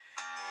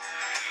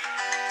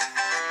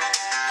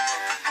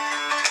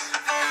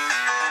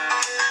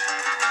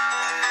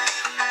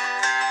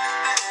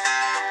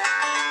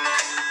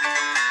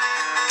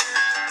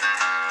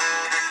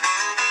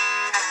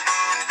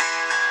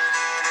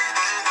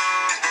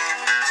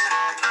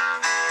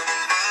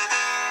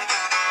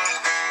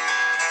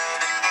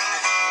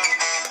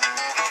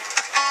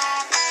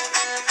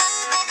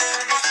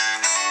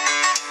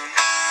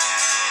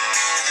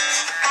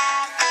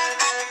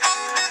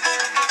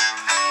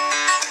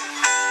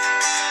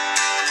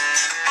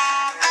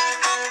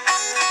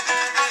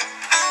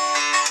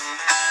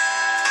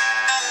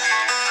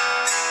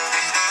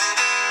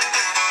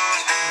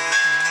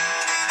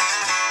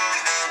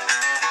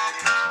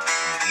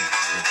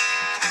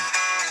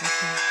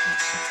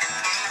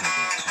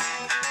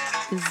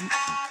As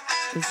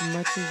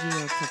much as you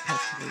are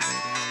perpetually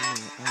waiting on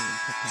me, I am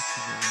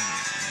perpetually waiting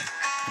on you.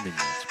 I mean,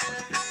 that's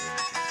part of being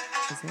married.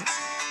 Is it?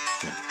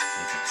 Yeah,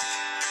 I think so.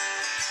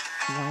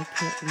 Why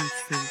can't we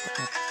sync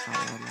up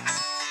our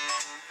lives?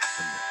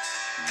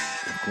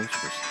 Of course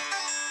we're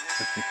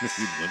synced.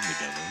 We live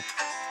together.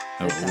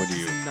 But that What do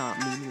you? does not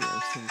mean we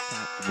are synced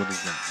up. What does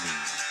that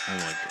mean?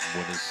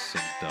 What does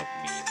synced up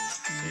mean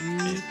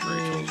in You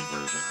Rachel's live-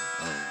 version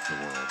of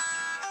the world?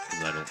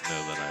 Because I don't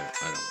know that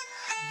I don't.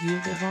 You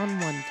live on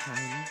one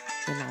time,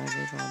 and I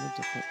live on a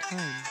different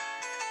time.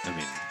 I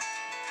mean,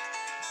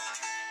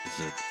 is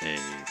it a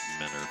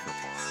Men Are From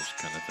Mars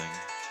kind of thing?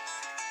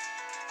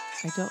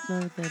 I don't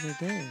know that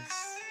it is.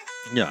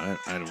 Yeah,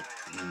 I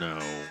don't know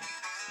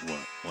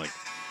what, like,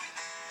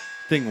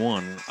 thing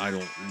one, I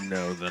don't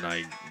know that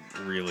I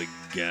really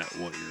get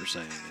what you're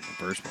saying in the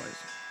first place.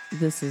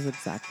 This is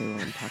exactly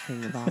what I'm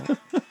talking about.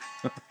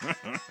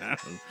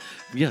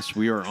 Yes,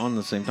 we are on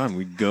the same time.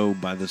 We go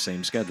by the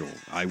same schedule.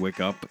 I wake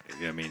up,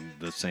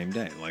 the same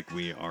day. Like,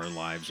 our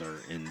lives are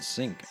in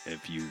sync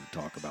if you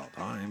talk about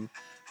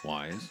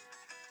time-wise.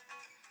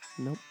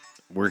 Nope.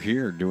 We're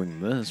here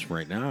doing this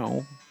right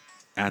now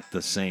at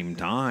the same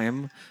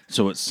time.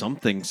 So it's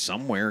something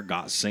somewhere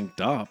got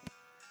synced up.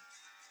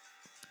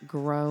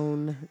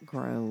 Grown.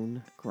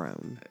 Grown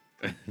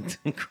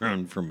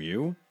from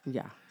you?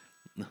 Yeah.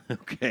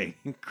 Okay,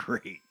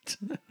 great.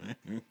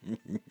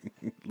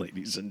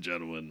 Ladies and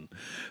gentlemen,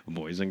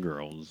 boys and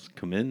girls,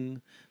 come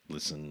in,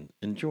 listen,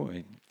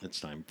 enjoy. It's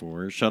time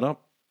for Shut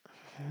Up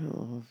I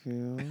love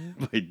you.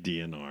 by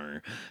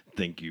DNR.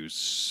 Thank you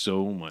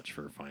so much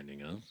for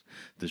finding us.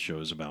 The show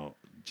is about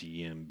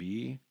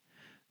DMB,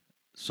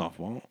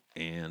 softball,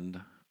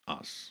 and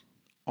us.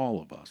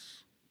 All of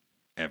us.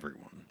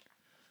 Everyone.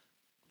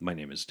 My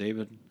name is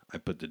David. I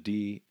put the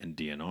D in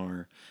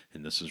DNR,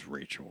 and this is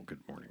Rachel.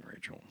 Good morning,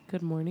 Rachel.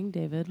 Good morning,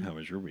 David. How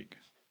was your week?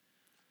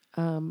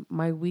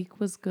 My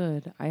week was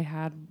good. I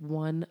had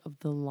one of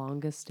the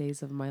longest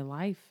days of my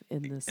life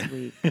in this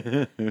week.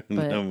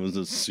 That was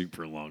a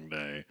super long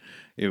day.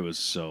 It was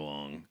so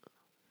long.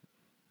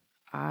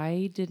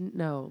 I didn't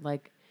know.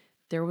 Like,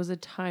 there was a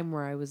time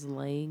where I was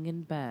laying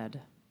in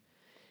bed,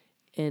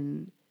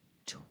 and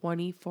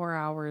 24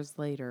 hours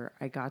later,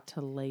 I got to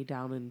lay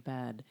down in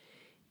bed.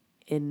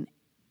 And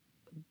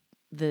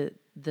the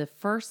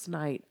first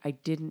night, I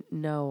didn't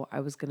know I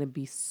was going to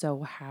be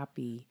so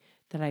happy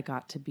that I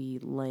got to be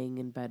laying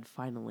in bed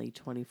finally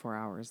 24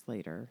 hours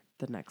later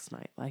the next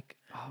night. Like,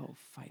 oh,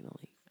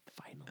 finally.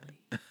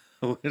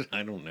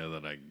 I don't know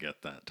that I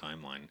get that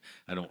timeline.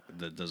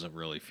 That doesn't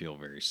really feel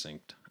very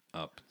synced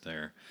up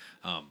there.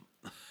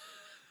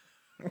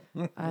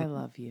 I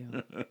love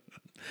you.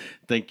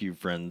 Thank you,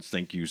 friends.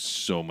 Thank you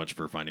so much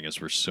for finding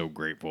us. We're so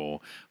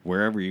grateful.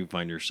 Wherever you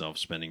find yourself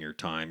spending your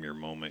time, your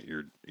moment,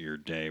 your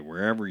day,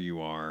 wherever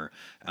you are,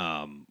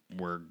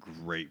 we're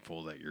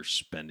grateful that you're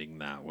spending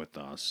that with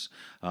us.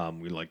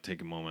 We'd like to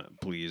take a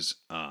moment, please,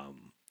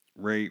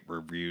 rate,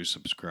 review,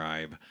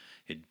 subscribe.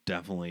 It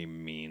definitely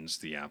means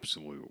the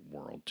absolute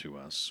world to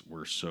us.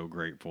 We're so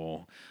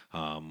grateful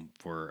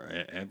for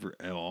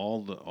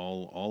all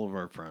of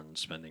our friends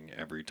spending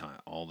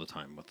all the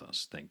time with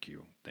us. Thank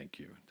you.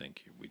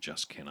 We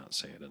just cannot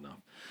say it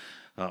enough.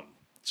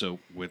 So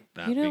with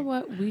that, You know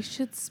what? We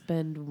should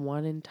spend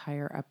one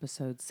entire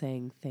episode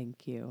saying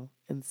thank you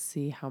and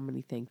see how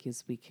many thank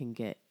yous we can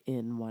get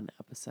in one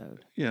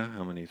episode. Yeah,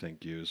 how many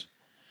thank yous,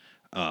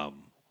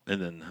 and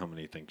then how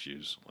many thank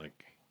yous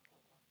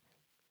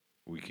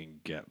we can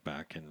get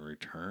back in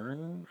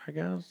return, I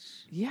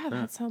guess. Yeah,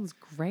 that sounds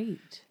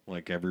great.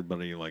 Like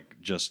everybody,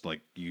 just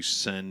you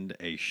send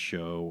a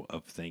show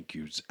of thank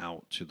yous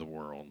out to the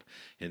world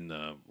in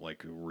the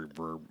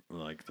reverb,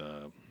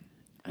 the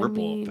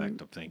ripple effect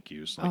of thank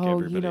yous.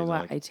 You know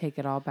what? I take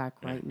it all back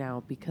right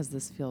now because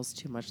this feels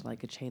too much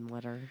like a chain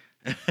letter.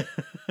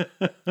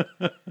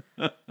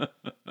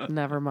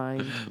 Never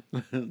mind.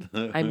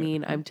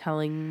 I'm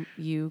telling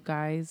you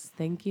guys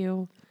thank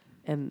you.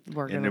 And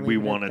we're going to leave it at that. And we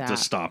want it to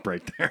stop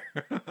right there.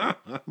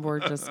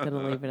 We're just going to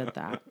leave it at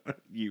that.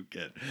 You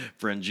get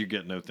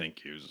no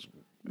thank yous.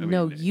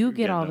 You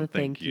get all the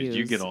thank yous.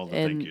 You get all the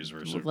thank yous.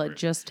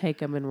 Just take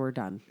them and we're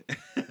done.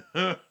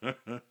 I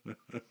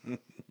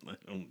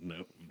don't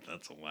know if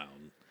that's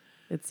allowed.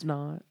 It's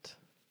not.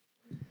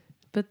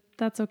 But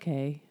that's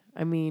okay.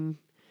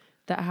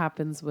 That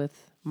happens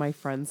with my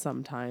friends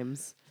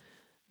sometimes.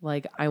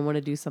 Like, I want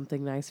to do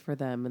something nice for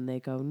them, and they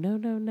go,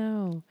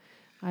 no.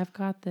 I've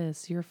got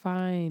this. You're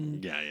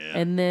fine. Yeah.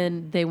 And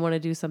then they want to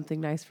do something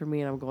nice for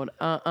me, and I'm going,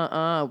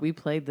 we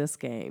played this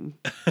game.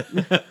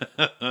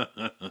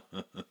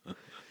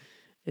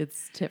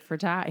 It's tit for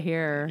tat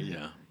here.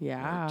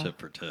 Yeah. Or tit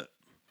for tit.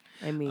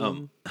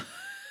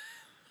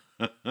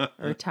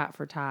 Or tat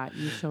for tat.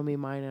 You show me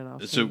mine, and I'll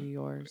show you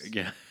yours.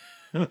 Yeah.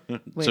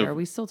 Wait, are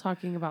we still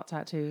talking about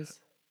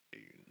tattoos?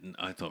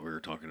 I thought we were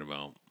talking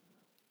about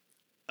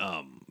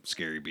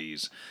scary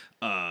bees.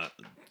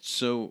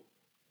 So,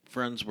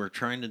 friends, we're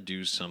trying to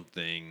do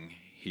something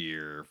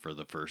here for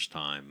the first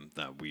time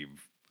that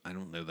we've I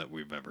don't know that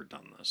we've ever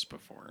done this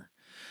before.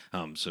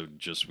 So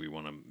just we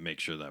want to make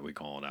sure that we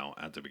call it out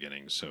at the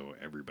beginning so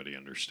everybody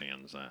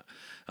understands that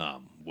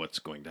what's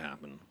going to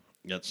happen.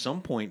 At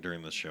some point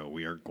during the show,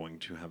 we are going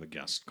to have a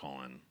guest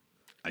call in,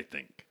 I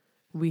think.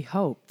 We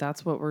hope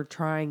that's what we're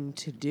trying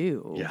to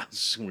do.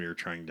 Yes, we are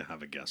trying to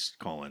have a guest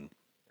call in.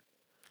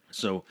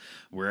 So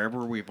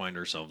wherever we find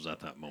ourselves at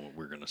that moment,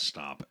 we're going to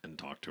stop and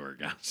talk to our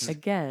guests.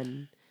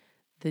 Again,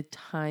 the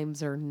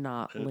times are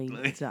not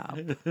linked up.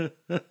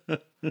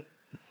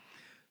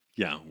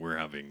 Yeah, we're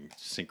having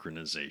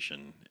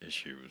synchronization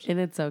issues. And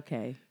it's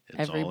okay.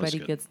 It's all Everybody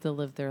good. gets to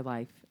live their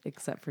life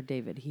except for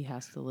David. He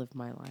has to live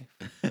my life.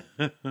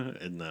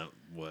 Isn't that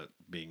what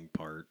being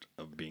part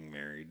of being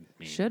married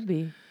means? Should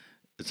be.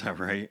 Is that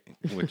right?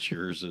 What's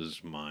yours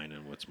is mine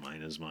and what's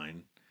mine is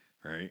mine,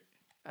 right?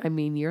 I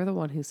mean, you're the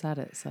one who said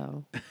it,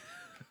 so.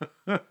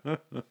 I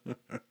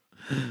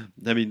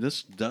mean,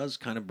 this does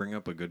kind of bring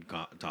up a good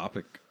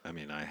topic. I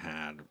mean, I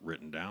had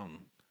written down.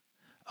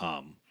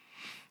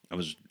 I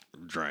was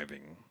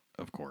driving,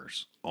 of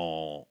course.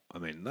 I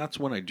mean, that's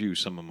when I do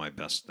some of my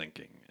best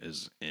thinking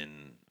is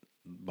in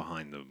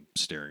behind the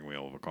steering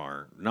wheel of a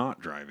car, not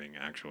driving,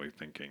 actually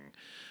thinking,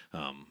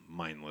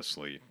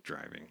 mindlessly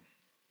driving.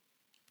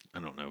 I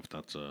don't know if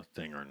that's a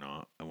thing or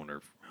not. I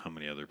wonder how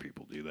many other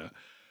people do that.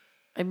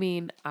 I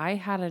mean, I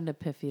had an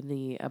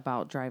epiphany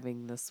about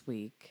driving this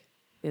week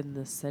in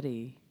the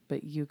city,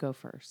 but you go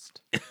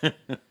first.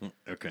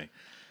 Okay.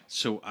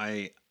 So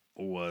I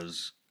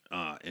was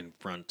in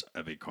front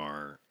of a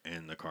car,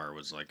 and the car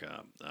was like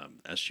a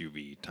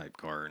SUV type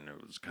car, and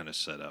it was kind of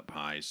set up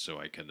high so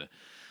I could.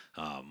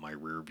 My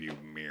rear view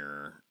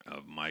mirror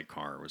of my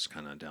car was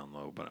kind of down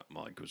low, but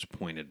like it was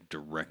pointed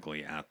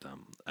directly at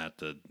them.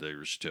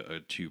 There's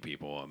two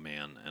people, a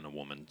man and a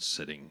woman,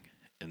 sitting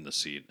in the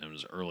seat. It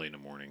was early in the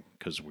morning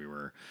because we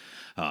were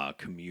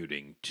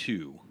commuting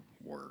to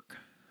work.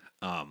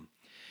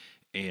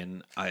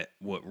 And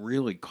what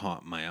really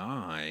caught my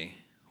eye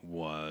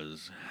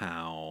was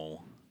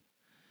how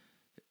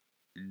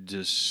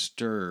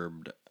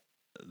disturbed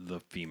the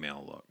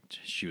female looked.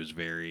 She was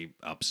very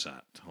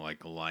upset.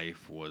 Like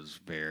life was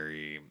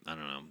very, I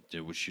don't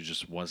know, she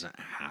just wasn't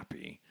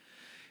happy.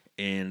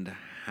 And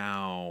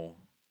how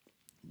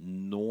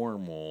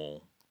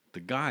normal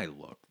the guy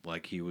looked.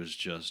 Like he was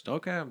just,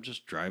 okay, I'm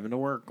just driving to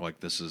work.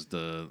 Like this is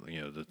the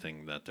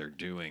thing that they're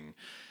doing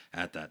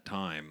at that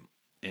time.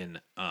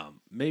 And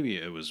maybe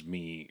it was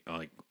me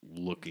like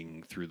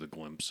looking through the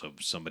glimpse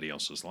of somebody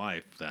else's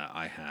life that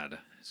I had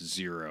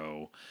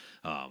zero.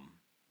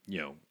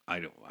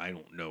 I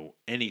don't know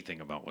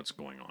anything about what's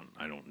going on.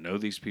 I don't know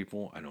these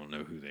people. I don't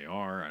know who they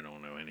are. I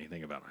don't know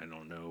anything about. I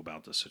don't know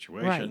about the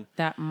situation. Right.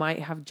 That might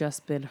have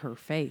just been her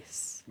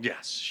face.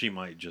 Yes, she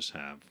might just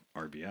have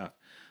RBF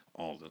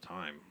all the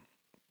time.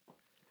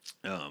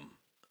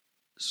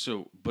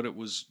 But it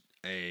was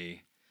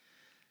a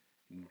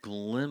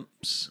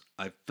glimpse.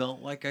 I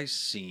felt like I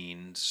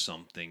seen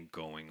something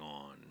going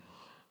on.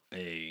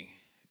 A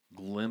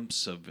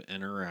glimpse of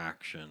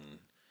interaction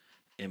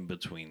in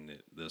between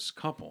this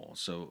couple.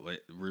 So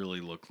it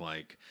really looked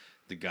like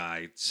the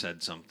guy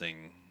said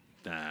something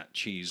that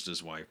cheesed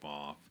his wife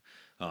off,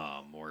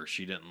 or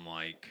she didn't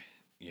like.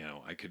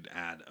 I could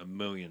add a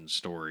million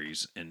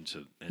stories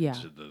into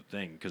the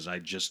thing because I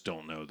just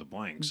don't know the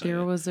blanks.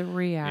 There was a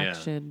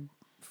reaction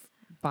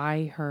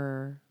by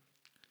her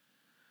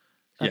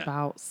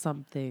about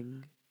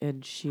something,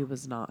 and she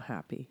was not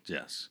happy.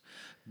 Yes.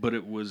 But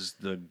it was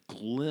the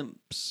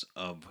glimpse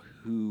of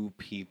who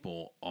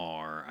people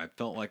are. I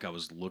felt like I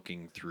was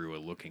looking through a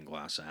looking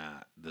glass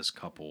at this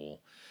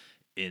couple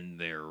in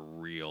their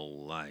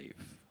real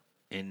life.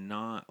 And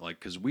not like,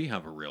 because we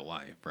have a real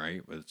life,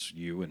 right? It's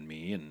you and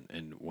me,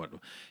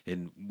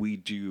 and we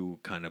do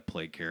kind of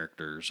play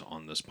characters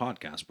on this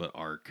podcast, but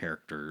our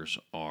characters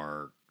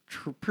are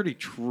pretty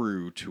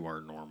true to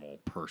our normal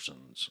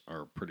persons,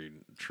 are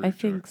pretty true. I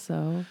think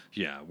so.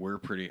 Yeah, we're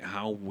pretty.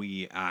 How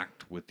we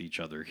act with each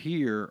other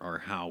here,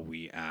 or how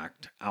we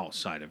act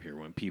outside of here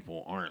when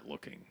people aren't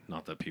looking.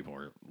 Not that people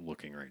are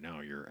looking right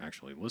now. You're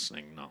actually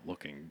listening, not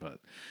looking. But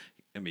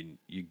I mean,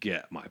 you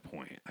get my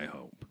point. I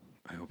hope.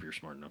 I hope you're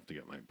smart enough to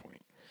get my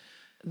point.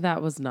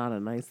 That was not a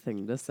nice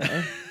thing to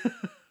say.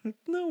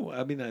 No,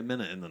 I mean I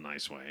meant it in the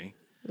nice way.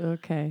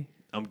 Okay.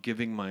 I'm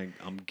giving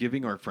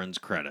our friends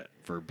credit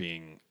for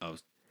being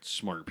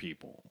smart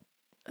people.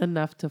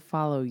 Enough to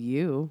follow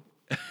you.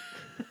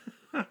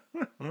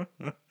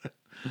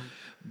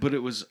 But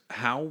it was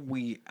how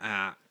we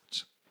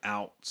act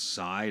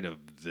outside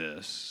of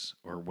this,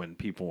 or when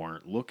people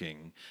aren't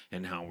looking,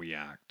 and how we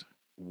act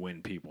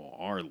when people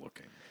are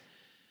looking.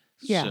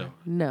 Yeah,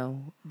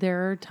 no.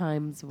 There are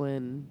times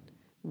when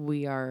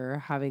we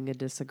are having a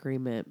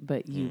disagreement,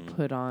 but you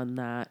put on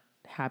that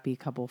happy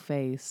couple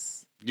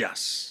face.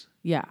 Yes.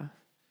 Yeah.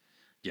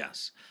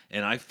 Yes.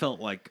 And I felt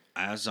like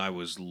as I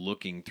was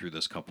looking through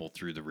this couple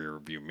through the rear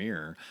view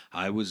mirror,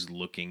 I was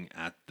looking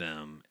at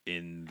them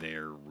in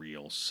their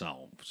real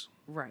selves.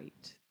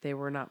 Right. They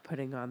were not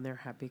putting on their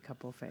happy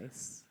couple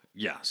face.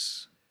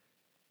 Yes.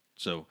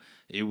 So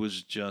it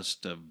was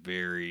just a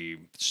very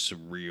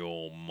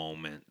surreal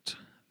moment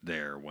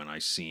there when I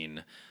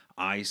seen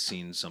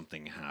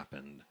something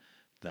happen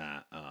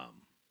that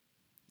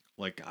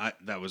like I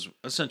that was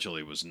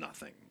essentially was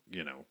nothing,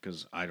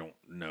 because I don't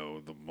know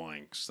the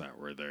blanks that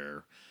were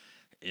there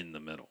in the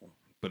middle,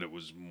 but it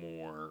was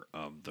more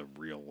of the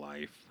real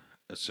life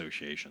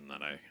association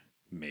that I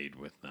made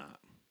with that.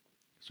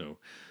 So,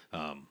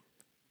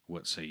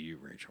 what say you,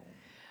 Rachel?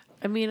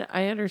 I mean,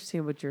 I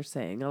understand what you're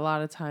saying. A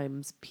lot of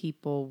times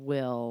people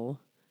will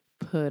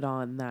put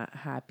on that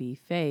happy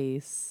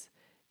face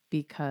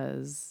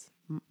because,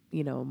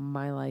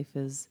 my life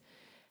is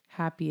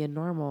happy and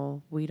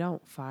normal. We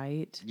don't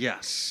fight.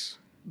 Yes.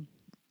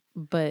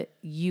 But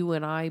you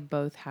and I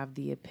both have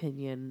the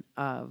opinion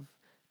of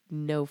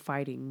no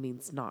fighting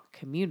means not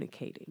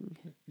communicating.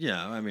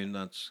 Yeah, I mean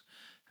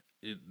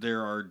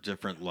there are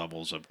different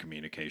levels of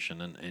communication,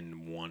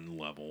 and one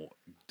level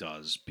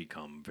does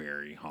become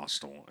very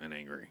hostile and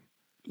angry.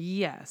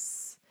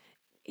 Yes.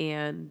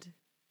 And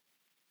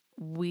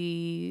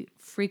we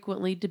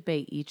frequently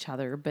debate each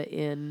other, but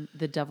in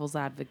the devil's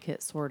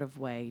advocate sort of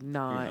way, Yeah.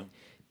 not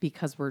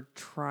because we're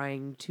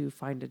trying to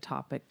find a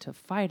topic to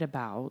fight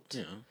about.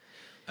 Yeah.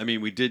 I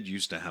mean, we did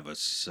used to have a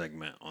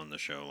segment on the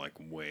show like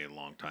way a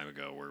long time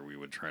ago where we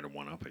would try to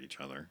one up each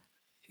other.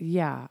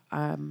 Yeah,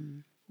 I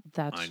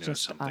that's know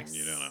just something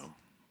you don't us. know,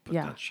 but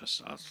Yeah, that's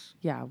just us.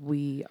 yeah,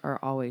 we are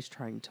always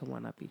trying to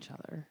one up each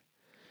other.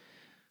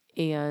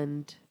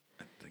 And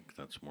I think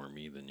that's more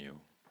me than you.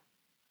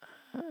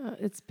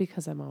 it's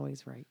because I'm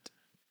always right.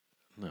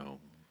 No,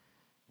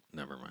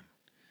 never mind.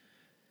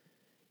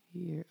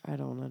 I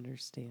don't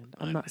understand.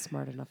 I'm I, not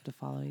smart enough to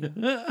follow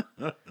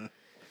you.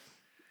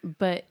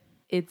 But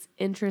it's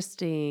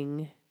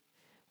interesting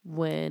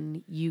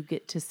when you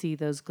get to see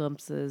those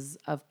glimpses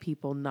of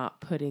people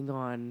not putting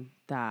on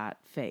that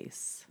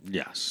face.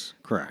 yes,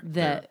 correct.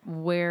 There. That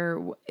where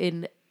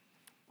in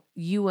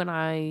you and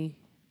I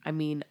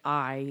mean,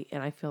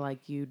 and I feel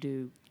like you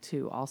do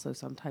too, also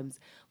sometimes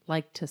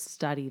like to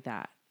study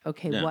that.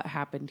 Okay, Yeah. what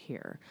happened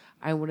here?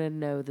 I want to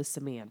know the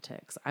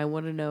semantics. I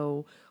want to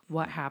know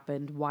what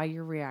happened, why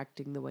you're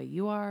reacting the way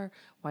you are,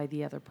 why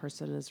the other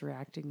person is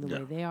reacting the Yeah.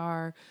 way they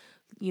are.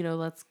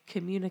 Let's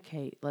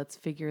communicate. Let's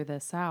figure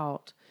this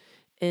out.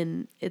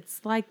 And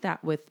it's like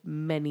that with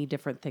many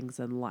different things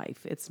in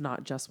life. It's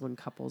not just when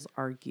couples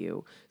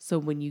argue. So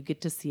when you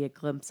get to see a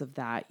glimpse of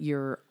that,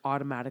 you're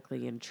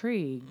automatically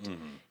intrigued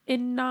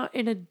and not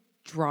in a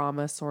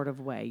drama sort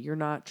of way. You're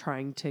not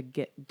trying to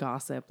get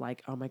gossip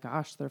like, oh my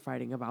gosh, they're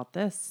fighting about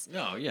this.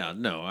 No, yeah,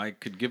 no. I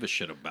could give a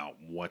shit about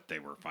what they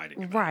were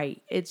fighting about.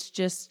 Right. It's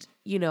just,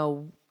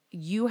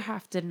 you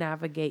have to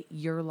navigate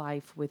your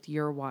life with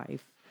your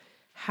wife.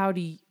 How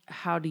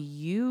do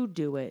you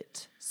do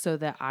it so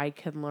that I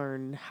can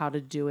learn how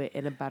to do it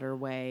in a better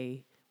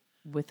way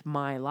with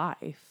my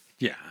life?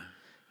 Yeah,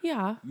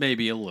 Yeah.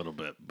 maybe a little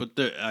bit, but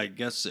I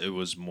guess it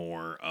was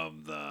more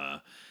of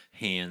the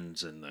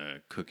hands in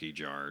the cookie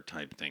jar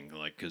type thing,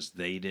 like because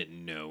they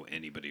didn't know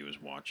anybody was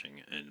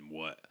watching, and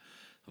what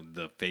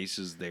the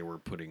faces they were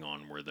putting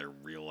on were their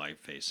real life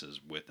faces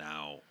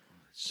without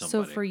So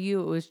somebody. for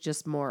you it was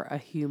just more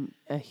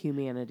a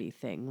humanity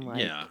thing.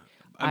 Like Yeah,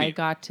 I I mean,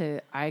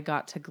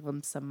 got to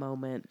glimpse a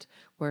moment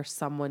where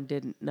someone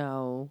didn't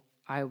know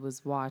I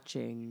was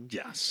watching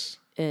yes,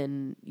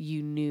 and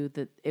you knew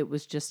that it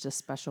was just a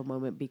special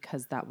moment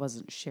because that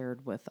wasn't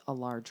shared with a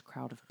large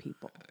crowd of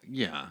people.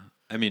 yeah.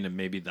 I mean, and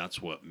maybe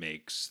that's what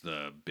makes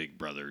the Big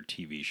Brother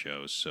TV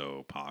show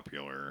so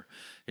popular,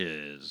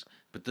 is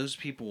but those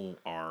people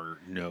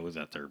know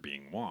that they're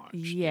being watched.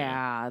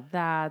 Yeah,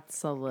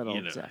 that's a little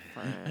You know,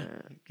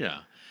 different. yeah.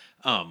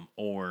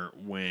 Or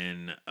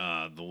when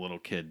the little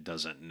kid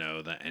doesn't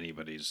know that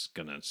anybody's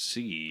gonna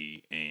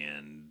see,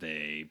 and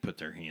they put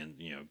their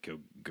hand,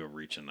 go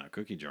reach in that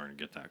cookie jar and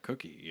get that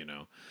cookie.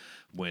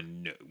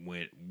 When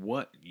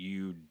what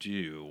you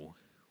do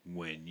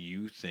when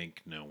you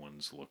think no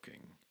one's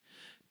looking,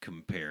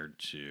 compared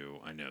to,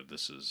 I know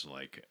this is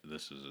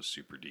a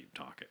super deep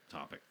topic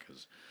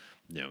because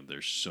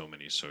there's so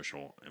many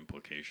social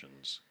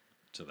implications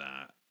to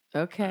that.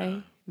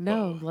 Okay. But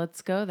No,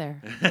 let's go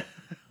there.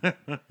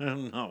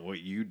 not what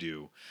you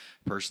do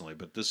personally,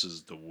 but this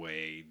is the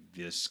way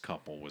this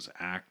couple was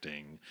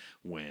acting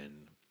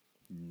when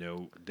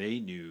they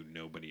knew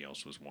nobody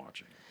else was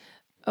watching,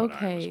 but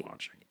I was Okay.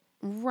 watching.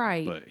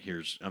 Right. But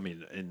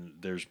and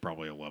there's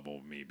probably a level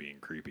of me being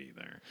creepy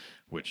there,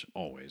 which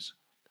always.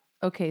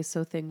 Okay,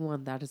 so thing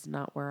one, that is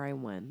not where I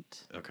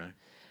went. Okay.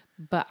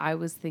 But I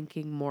was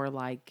thinking more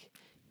like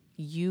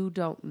you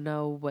don't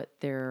know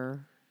what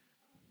their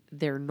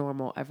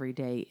normal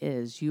everyday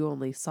is. You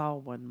only saw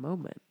one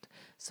moment.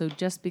 So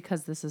just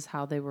because this is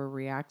how they were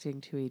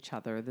reacting to each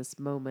other, this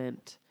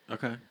moment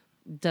Okay.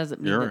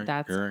 doesn't mean You're that right.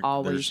 that's You're right.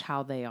 always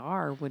how they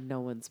are when no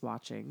one's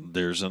watching.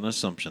 There's an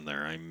assumption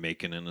there. I'm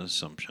making an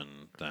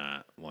assumption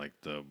that like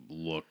the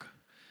look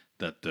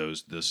that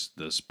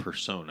this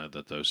persona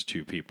that those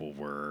two people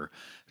were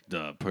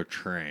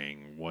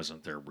portraying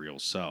wasn't their real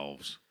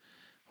selves,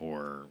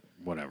 or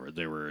whatever.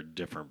 They were a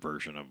different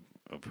version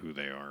of who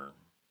they are,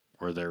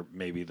 or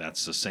maybe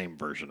that's the same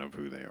version of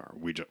who they are.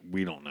 We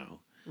don't know,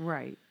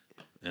 Right.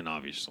 and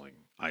obviously,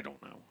 I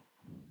don't know.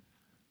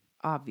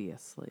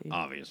 Obviously.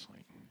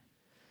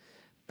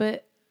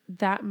 But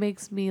that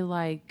makes me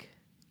like,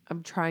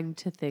 I'm trying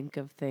to think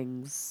of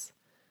things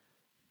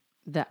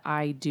that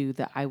I do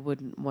that I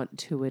wouldn't want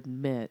to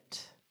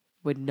admit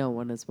when no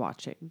one is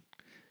watching.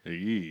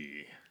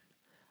 Eee.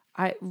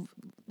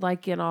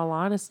 Like, in all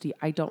honesty,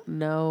 I don't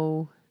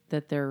know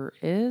that there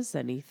is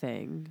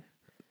anything.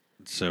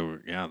 So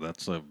yeah,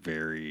 that's a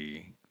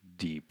very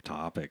deep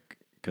topic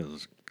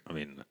because I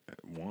mean,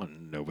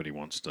 one, nobody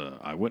wants to.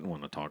 I wouldn't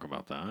want to talk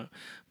about that,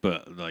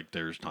 but like,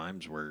 there's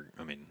times where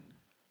I mean,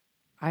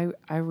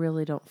 I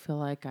really don't feel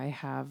like I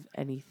have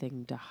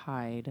anything to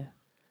hide.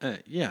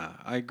 yeah,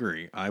 I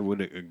agree. I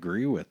would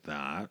agree with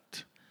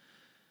that.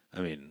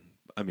 I mean,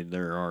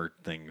 there are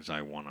things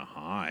I want to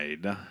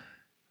hide.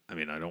 I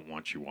mean, I don't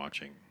want you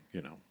watching,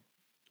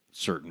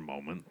 certain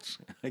moments,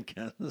 I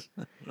guess.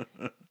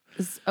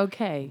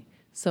 Okay,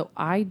 so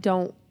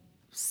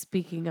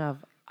speaking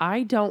of,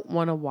 I don't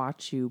want to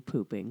watch you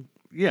pooping.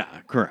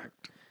 Yeah,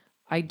 correct.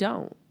 I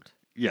don't.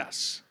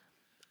 Yes.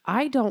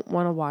 I don't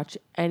want to watch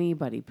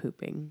anybody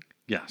pooping.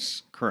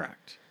 Yes,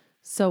 correct.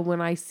 So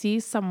when I see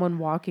someone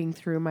walking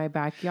through my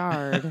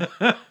backyard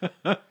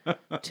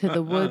to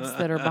the woods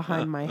that are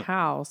behind my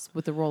house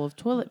with a roll of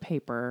toilet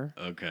paper,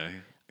 Okay.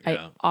 I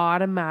Yeah.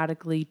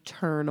 automatically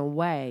turn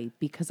away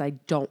because I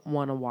don't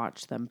want to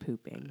watch them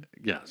pooping.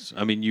 Yes.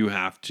 I mean, you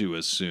have to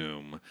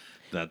assume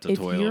that the If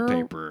toilet you're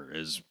paper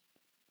is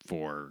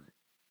for.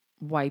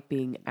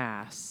 wiping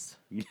ass,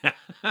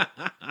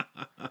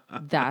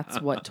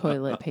 that's what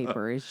toilet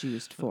paper is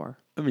used for.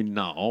 I mean,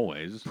 not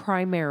always.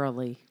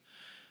 Primarily.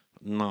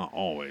 Not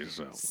always,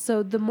 though.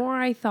 So the more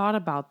I thought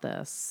about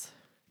this,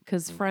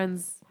 because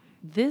friends,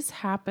 this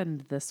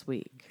happened this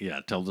week.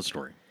 Yeah, tell the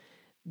story.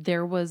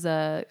 There was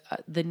the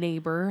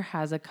neighbor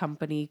has a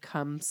company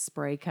come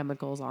spray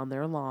chemicals on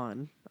their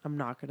lawn. I'm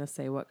not going to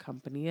say what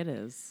company it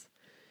is.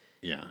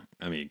 Yeah.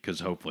 I mean, because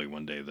hopefully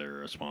one day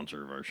they're a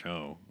sponsor of our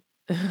show.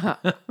 I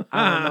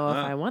don't know if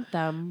I want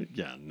them.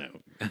 Yeah, no.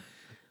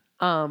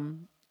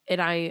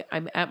 And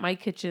I'm at my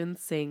kitchen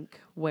sink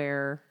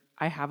where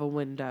I have a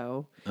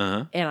window,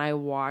 Uh-huh. and I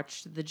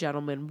watched the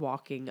gentleman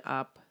walking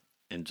up.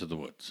 Into the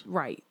woods.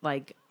 Right,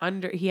 like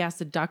he has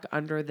to duck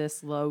under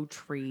this low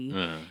tree,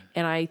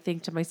 and I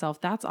think to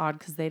myself, that's odd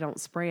because they don't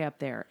spray up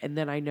there. And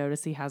then I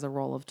notice he has a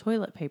roll of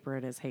toilet paper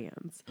in his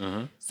hands,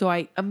 so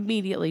I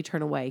immediately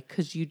turn away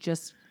because you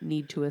just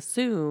need to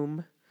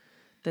assume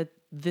that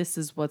this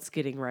is what's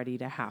getting ready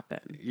to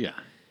happen. Yeah.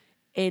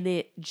 And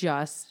it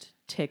just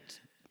ticked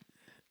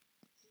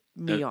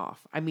me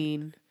off. I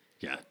mean,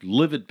 Yeah.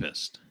 Livid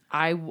pissed.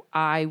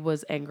 I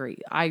was angry.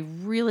 I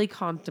really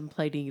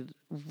contemplated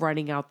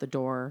running out the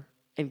door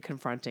and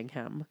confronting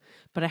him,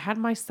 but I had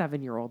my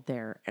 7-year-old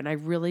there, and I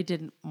really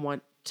didn't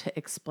want to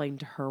explain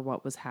to her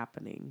what was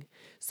happening.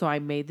 So I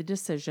made the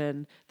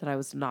decision that I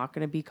was not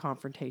going to be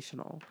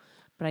confrontational.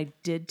 But I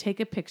did take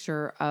a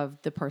picture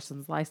of the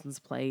person's license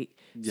plate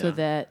so Yeah.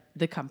 that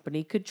the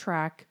company could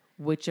track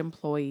which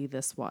employee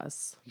this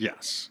was.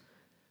 Yes.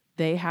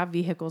 They have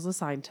vehicles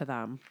assigned to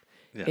them.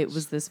 Yes. It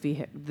was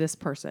this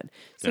person.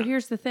 So Yeah.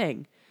 here's the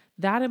thing.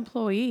 That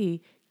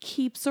employee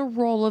keeps a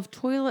roll of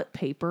toilet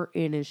paper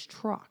in his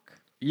truck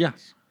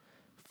Yes.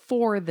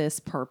 for this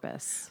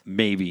purpose.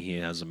 Maybe he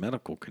has a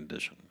medical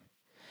condition.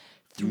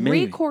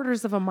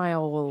 3/4 of a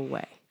mile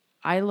away.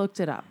 I looked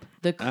it up.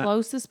 The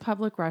closest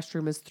public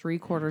restroom is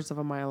 3/4 of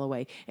a mile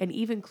away. And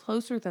even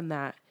closer than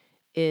that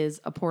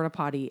is a porta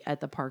potty at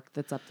the park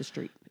that's up the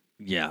street.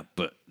 Yeah,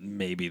 but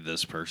maybe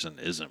this person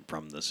isn't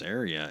from this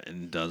area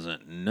and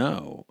doesn't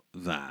know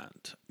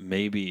that.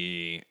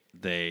 Maybe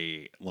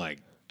they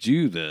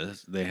do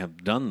this. They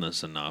have done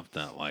this enough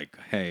that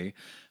hey,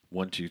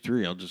 1, 2,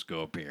 3, I'll just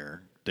go up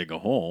here, dig a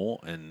hole,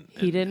 and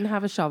He didn't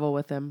have a shovel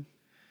with him.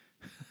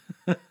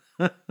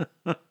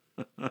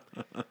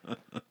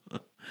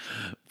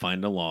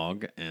 find a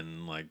log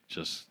and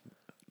just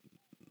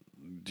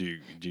do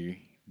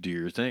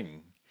your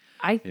thing.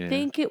 I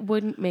think it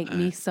wouldn't make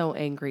me so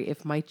angry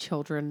if my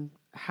children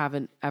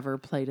haven't ever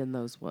played in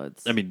those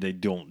woods. I mean, they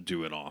don't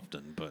do it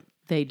often, but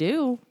They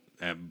do.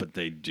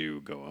 they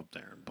do go up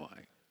there and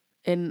play.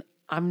 And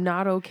I'm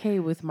not okay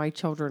with my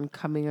children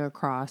coming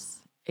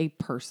across a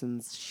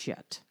person's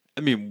shit.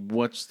 I mean,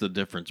 what's the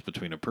difference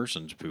between a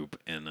person's poop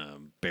and a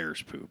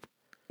bear's poop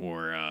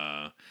or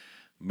a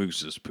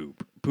moose's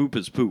poop? Poop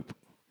is poop.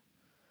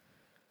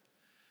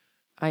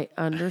 I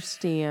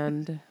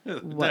understand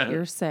what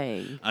you're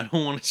saying. I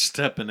don't want to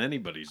step in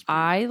anybody's poop.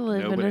 I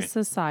live in a Nobody-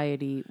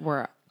 society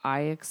where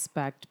I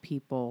expect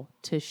people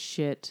to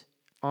shit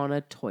on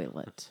a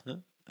toilet.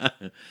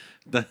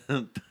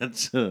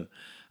 That's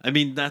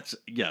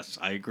yes,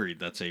 I agree.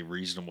 That's a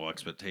reasonable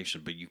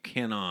expectation, but you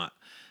cannot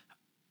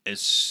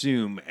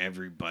assume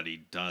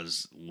everybody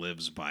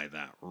lives by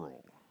that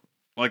rule.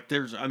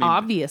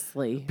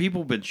 Obviously.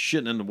 people have been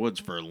shitting in the woods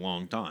for a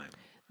long time.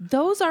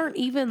 Those aren't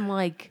even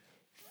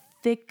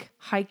thick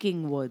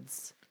hiking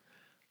woods.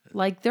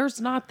 Like,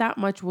 there's not that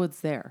much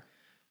woods there.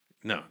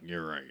 No,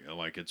 you're right.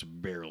 Like, it's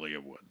barely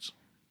a woods.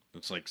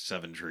 It's like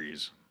 7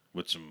 trees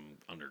with some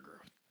undergrowth.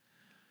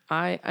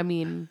 I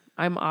mean,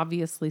 I'm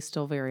obviously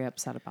still very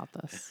upset about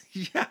this.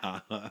 Yeah,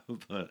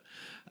 but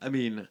I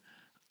mean,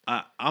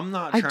 I'm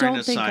not I trying don't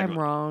to think side. I'm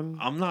wrong.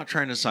 I'm not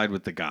trying to side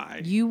with the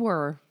guy. You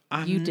were.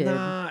 You I'm did.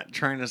 not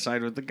trying to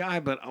side with the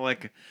guy, but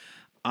like,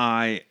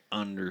 I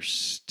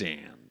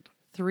understand.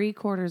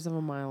 3/4 of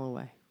a mile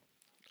away.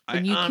 I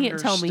And you can't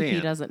tell me he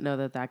understand. doesn't know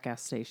that that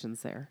gas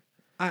station's there.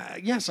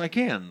 Yes, I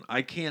can.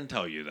 I can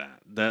tell you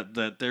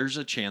that there's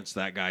a chance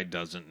that guy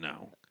doesn't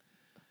know.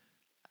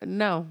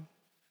 No.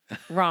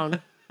 Wrong.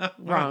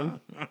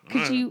 Wrong.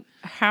 Because you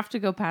have to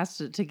go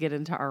past it to get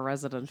into our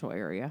residential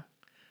area.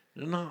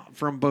 Not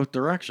from both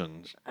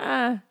directions.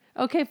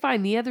 Okay,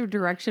 fine. The other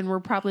direction, we're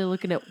probably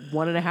looking at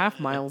 1.5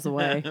 miles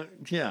away.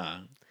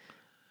 Yeah.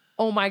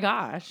 Oh my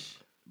gosh.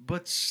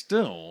 But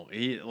still,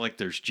 like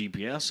there's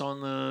GPS on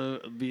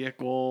the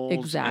vehicles.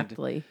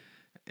 Exactly.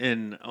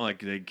 And like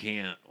they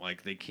can't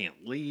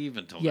leave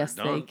until Yes,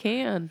 they're done. they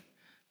can.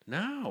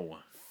 No.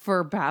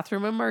 For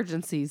bathroom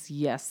emergencies,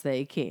 yes,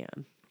 they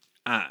can.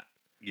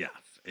 Yeah.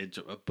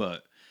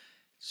 But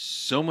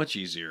so much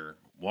easier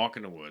walk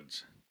in the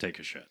woods, take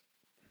a shit.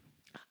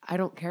 I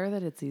don't care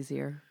that it's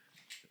easier.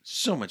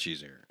 So much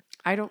easier.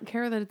 I don't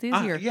care that it's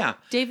easier. Yeah.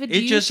 David, It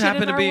do you just shit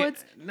happened in to our be-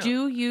 woods? no.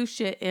 Do you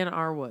shit in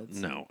our woods?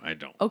 No, I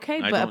don't.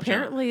 Okay, I but don't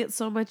apparently it's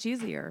so much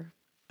easier.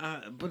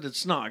 But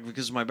it's not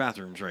because my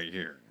bathroom's right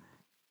here.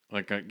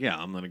 Like,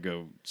 I'm gonna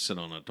go sit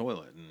on a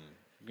toilet and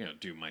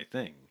do my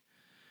thing.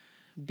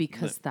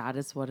 Because that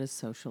is what is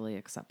socially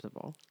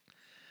acceptable.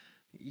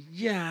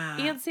 Yeah,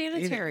 And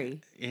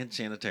sanitary. and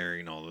sanitary,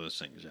 and all those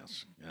things.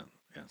 Yes,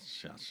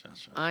 yes.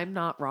 I'm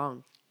not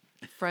wrong.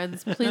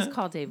 Friends, please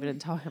call David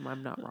and tell him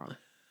I'm not wrong.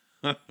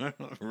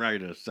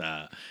 Write us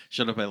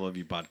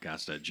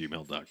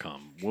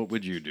shutupIloveyoupodcast@gmail.com. What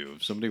would you do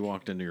if somebody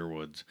walked into your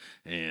woods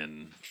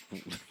and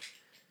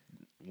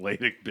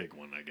laid a big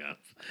one, I guess?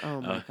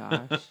 Oh my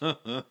gosh.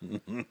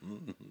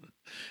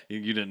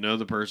 You didn't know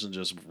the person,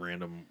 just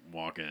random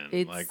walk in.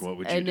 It's like, what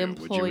would you an do?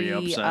 Would you be employee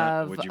upset?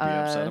 of, Would you be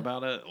upset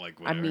about it? Like,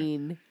 I whatever.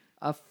 mean,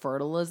 a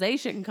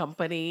fertilization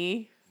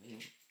company.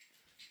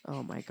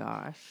 Oh my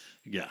gosh.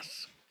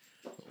 Yes.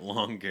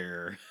 Long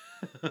hair.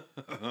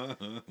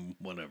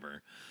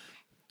 Whatever.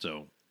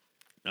 So,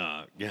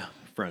 yeah,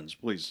 friends,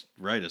 please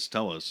write us.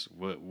 Tell us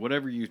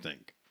whatever you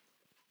think.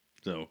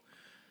 So,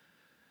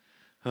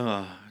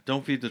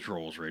 don't feed the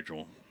trolls,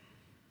 Rachel.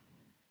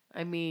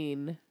 I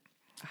mean,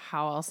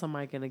 how else am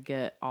I going to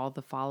get all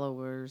the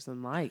followers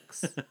and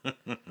likes?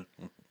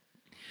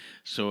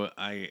 So,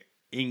 I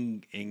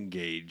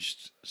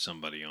engaged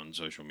somebody on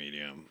social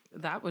media.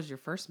 That was your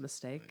first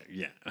mistake.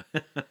 Yeah.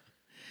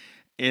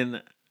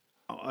 And,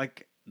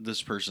 like,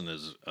 this person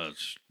is a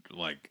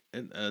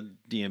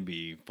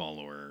DMB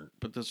follower,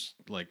 but this,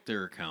 like,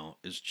 their account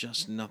is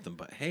just nothing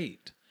but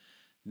hate.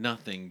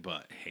 Nothing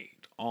but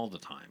hate all the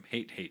time.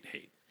 Hate.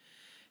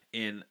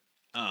 And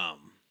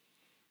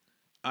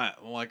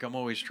I'm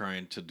always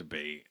trying to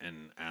debate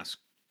and ask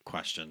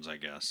questions, I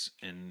guess.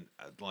 And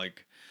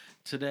like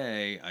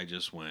today, I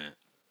just went,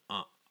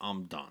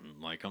 I'm done.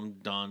 Like, I'm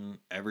done.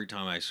 Every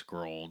time I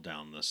scroll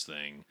down this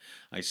thing,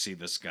 I see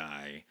this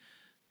guy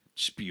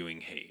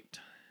spewing hate.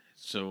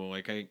 So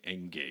like I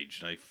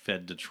engaged. I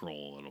fed the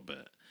troll a little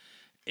bit,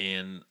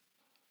 and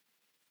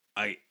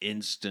I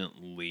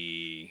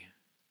instantly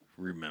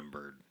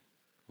remembered,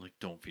 like,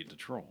 don't feed the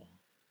troll.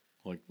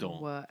 Like,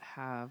 don't. What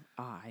have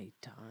I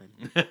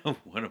done?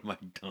 What have I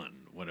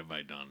done? What have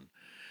I done?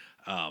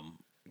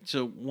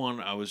 So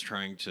one, I was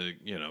trying to,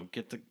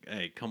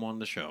 hey, come on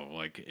the show.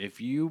 Like,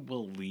 if you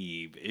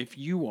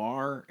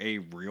are a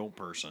real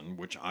person,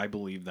 which I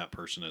believe that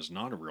person is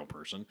not a real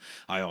person,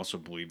 I also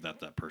believe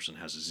that person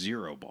has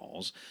 0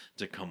 balls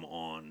to come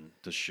on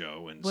the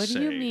show and What say.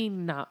 do you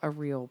mean, not a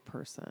real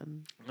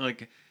person?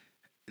 Like,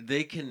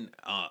 they can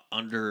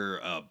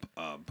under the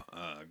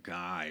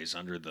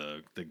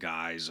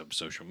guise of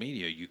social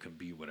media, you can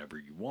be whatever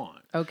you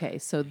want. Okay,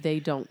 so they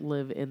don't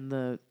live in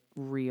the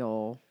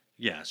real.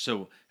 Yeah,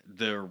 so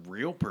their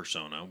real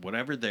persona,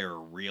 whatever their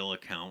real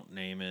account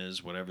name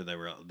is, whatever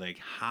they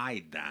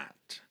hide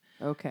that.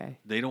 Okay.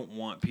 They don't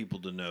want people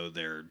to know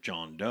they're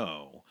John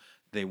Doe.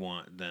 They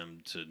want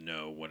them to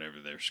know whatever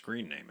their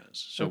screen name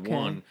is. So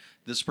one,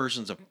 this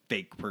person's a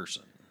fake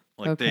person.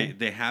 Like,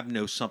 they have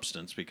no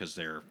substance because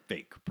they're a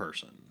fake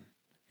person.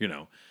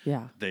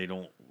 Yeah. They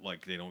don't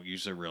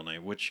use their real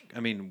name, which,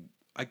 I mean,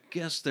 I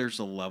guess there's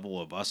a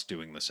level of us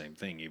doing the same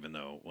thing, even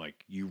though,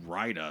 like, you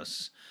write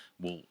us,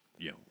 we'll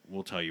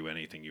tell you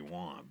anything you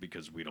want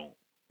because we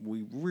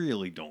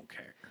really don't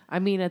care. I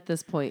mean, at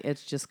this point,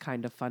 it's just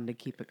kind of fun to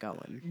keep it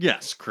going.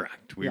 Yes,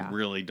 correct. We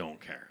really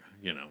don't care,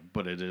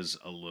 but it is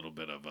a little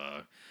bit of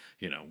a,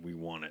 we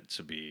want it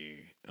to be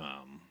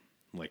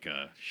like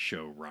a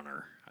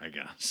showrunner, I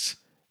guess.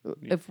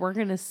 If we're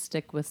going to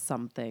stick with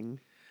something.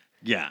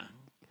 Yeah.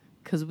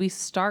 Because we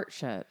start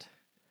shit.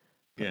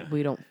 Yeah.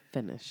 We don't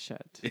finish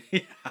shit.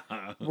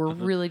 Yeah. We're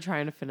really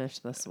trying to finish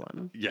this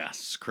one.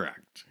 Yes,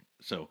 correct.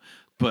 So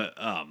But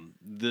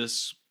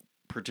this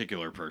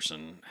particular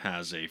person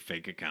has a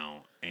fake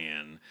account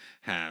and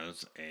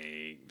has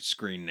a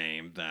screen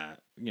name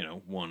that,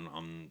 one,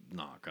 I'm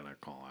not gonna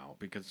call out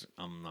because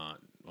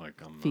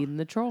Feeding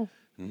the troll.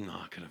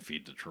 not gonna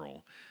feed the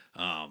troll.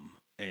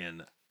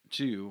 And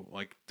two,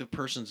 like, the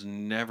person's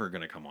never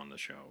gonna come on the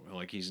show.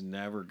 Like, he's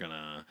never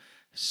gonna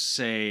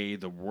say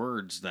the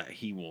words that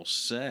he will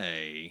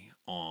say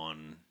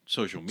on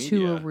social To a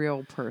media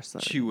real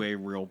person. to a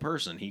real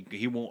person.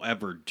 He won't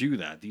ever do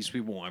that. These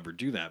people won't ever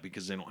do that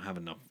because they don't have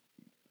enough,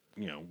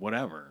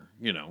 whatever.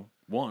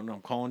 One,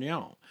 I'm calling you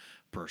out,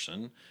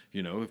 person.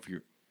 If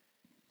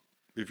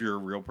you're a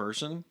real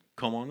person,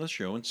 come on the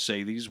show and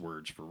say these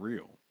words for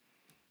real.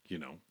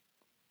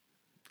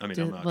 I mean,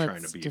 I'm not trying to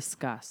Let's be.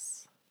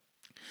 discuss.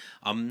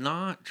 I'm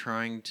not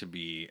trying to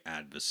be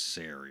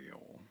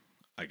adversarial,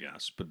 I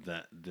guess, but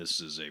that this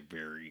is a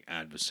very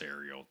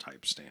adversarial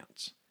type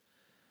stance.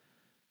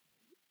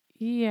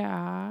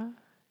 Yeah.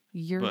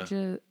 You're But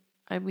just,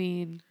 I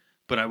mean,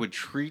 but I would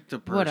treat the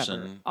whatever.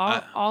 person.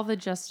 All the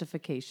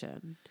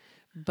justification,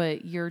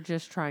 but you're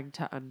just trying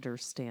to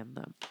understand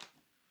them.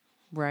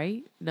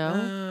 Right?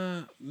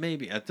 No?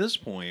 Maybe at this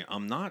point,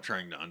 I'm not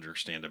trying to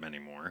understand him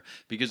anymore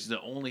because the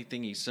only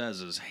thing he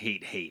says is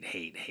hate, hate,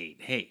 hate,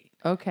 hate, hate.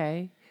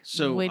 Okay.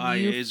 So when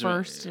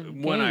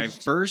when I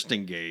first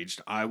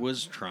engaged, I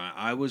was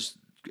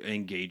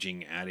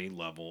engaging at a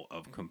level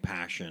of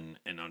compassion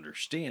and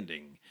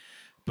understanding.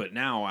 But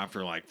now,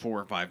 after like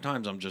 4 or 5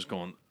 times, I'm just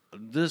going,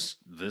 this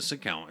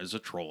account is a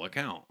troll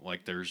account.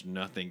 Like, there's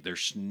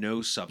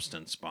no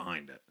substance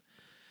behind it.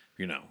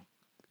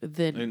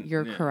 Then And,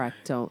 you're yeah, correct.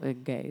 Don't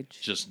engage.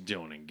 just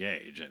don't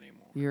engage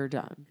anymore. You're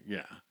done.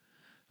 Yeah.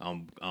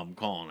 I'm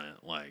calling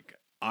it like,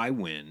 I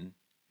win,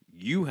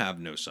 you have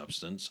no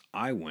substance,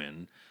 I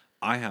win,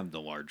 I have the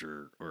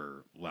larger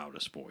or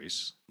loudest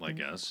voice, I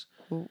guess.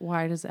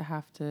 Why does it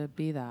have to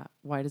be that?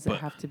 Why does it But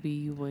have to be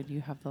you when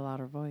you have the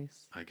louder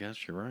voice? I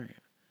guess you're right.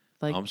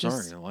 Like, I'm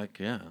sorry. Like,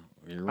 yeah,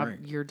 you're right.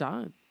 You're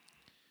done.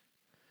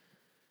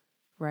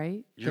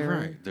 Right? You're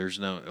right. There's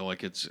no,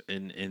 like, it's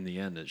in the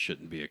end, it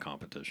shouldn't be a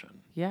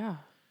competition. Yeah.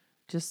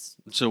 Just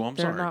So I'm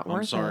they're sorry. not I'm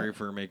worth sorry it.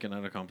 for making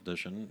it a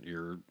competition.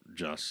 You're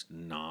just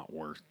not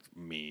worth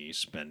me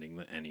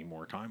spending any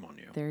more time on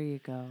you. There you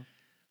go.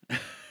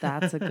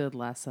 That's a good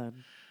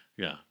lesson.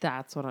 Yeah.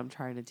 That's what I'm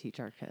trying to teach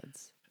our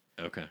kids.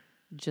 Okay.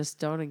 Just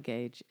don't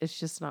engage. It's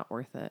just not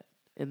worth it.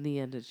 In the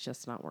end, it's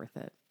just not worth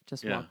it.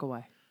 Just walk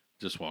away.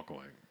 Just walk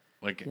away.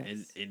 Like,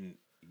 Yes.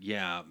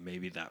 yeah,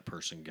 maybe that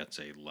person gets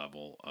a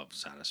level of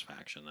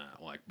satisfaction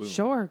that, like, boom.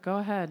 Sure, go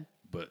ahead.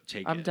 But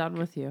I'm done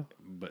with you.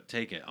 But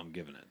take it. I'm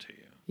giving it to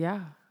you.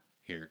 Yeah.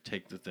 Here,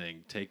 take the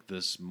thing. Take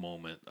this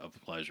moment of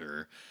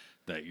pleasure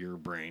that your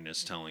brain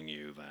is telling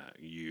you that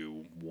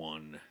you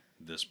won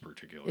this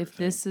particular If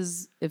thing.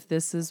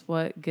 this is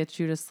what gets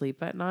you to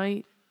sleep at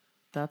night,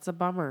 that's a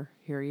bummer.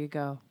 Here you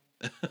go.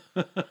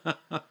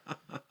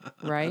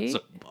 Right? That's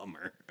a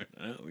bummer.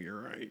 No, you're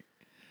right.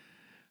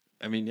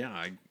 I mean, yeah,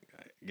 I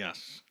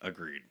yes,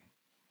 agreed.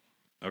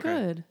 Okay.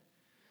 Good.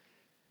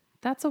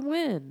 That's a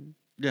win.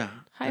 Yeah.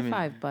 High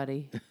five,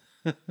 buddy.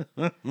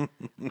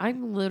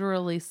 I'm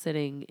literally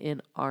sitting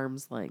in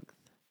arm's length,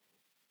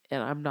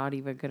 and I'm not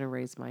even going to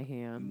raise my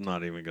hand.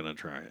 Not even going to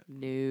try it.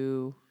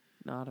 No,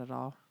 not at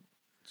all.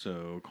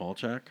 So, call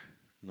check.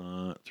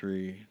 Not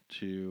 3,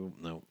 2.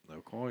 No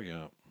call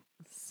yet.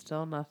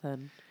 Still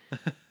nothing.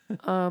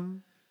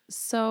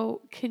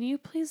 So can you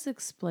please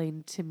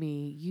explain to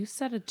me, you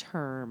said a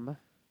term,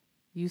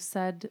 you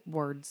said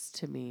words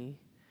to me,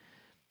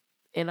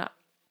 and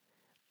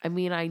I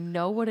mean, I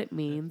know what it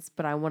means,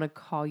 but I want to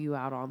call you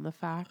out on the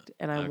fact,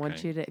 and I want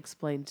Okay. you to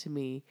explain to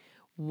me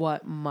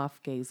what muff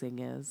gazing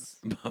is.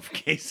 Buff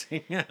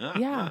casing.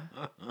 Yeah.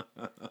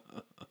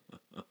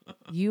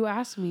 You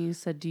asked me, you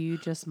said, do you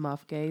just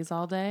muff gaze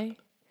all day?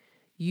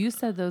 You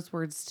said those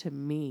words to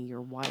me,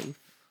 your wife.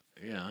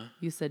 Yeah.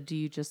 You said, do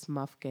you just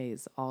muff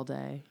gaze all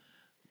day?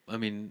 I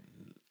mean,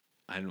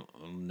 I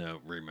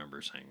don't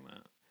remember saying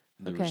that.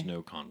 There was Okay.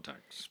 no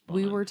context.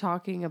 We behind were it.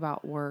 talking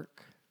about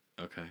work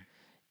Okay.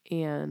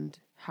 and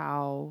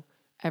how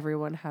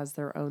everyone has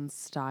their own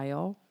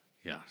style.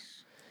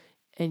 Yes.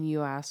 And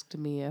you asked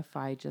me if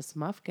I just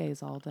muff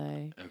gaze all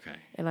day. Okay.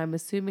 And I'm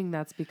assuming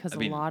that's because I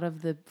mean- a lot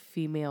of the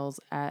females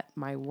at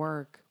my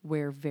work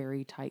wear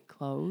very tight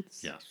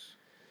clothes. Yes.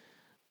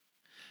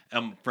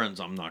 Friends,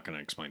 I'm not going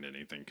to explain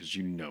anything because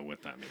you know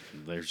what that means.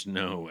 There's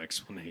no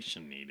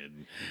explanation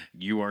needed.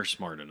 You are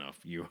smart enough.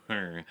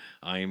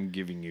 I am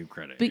giving you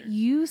credit. But here.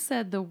 you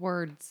said the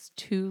words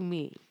to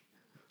me.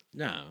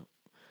 No.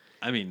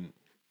 I mean,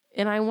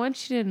 And I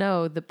want you to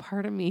know that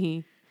part of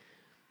me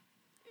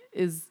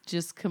is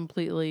just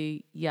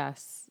completely,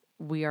 yes,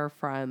 we are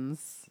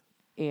friends.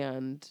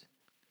 And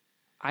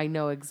I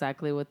know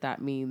exactly what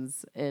that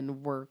means.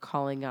 And we're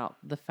calling out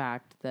the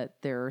fact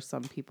that there are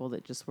some people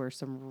that just wear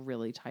some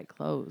really tight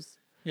clothes.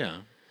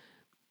 yeah.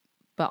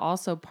 But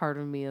also part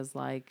of me is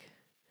like,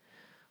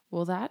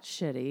 well, that's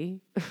shitty.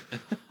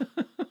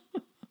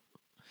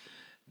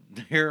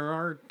 There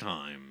are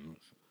times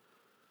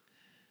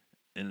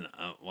and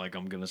like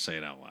I'm gonna say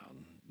it out loud.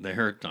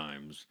 There are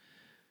times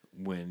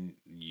when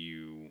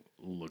you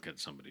look at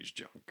somebody's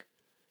junk,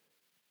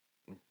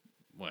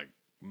 like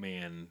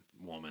man,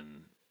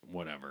 woman,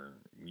 whatever.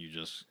 You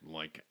just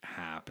like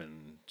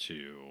happen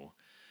to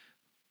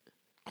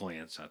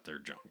glance at their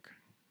junk,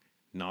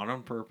 not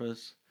on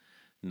purpose,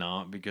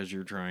 not because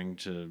you're trying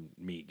to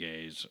meet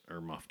gays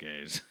or muff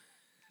gays.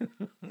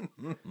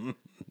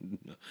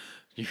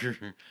 Your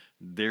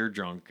their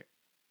junk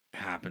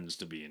happens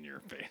to be in your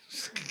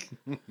face.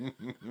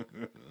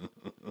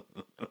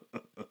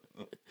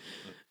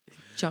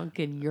 Junk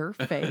in your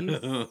face.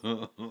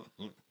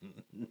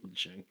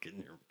 Junk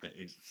in your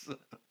face.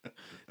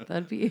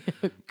 That'd be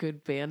a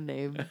good band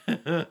name.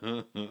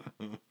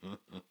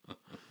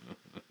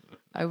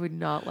 I would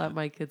not let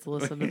my kids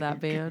listen to that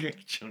band.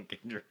 Junk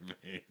in your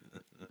face.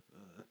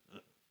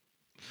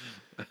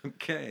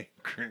 Okay.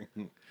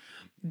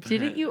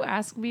 Didn't you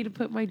ask me to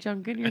put my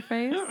junk in your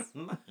face?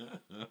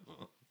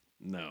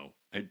 No,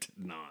 I did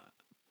not.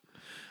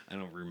 I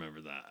don't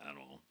remember that at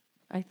all.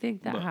 I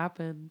think that But-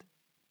 happened.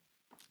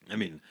 I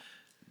mean,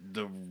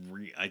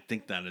 I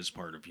think that is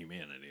part of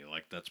humanity.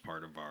 Like that's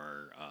part of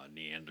our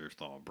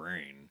Neanderthal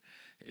brain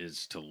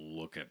is to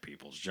look at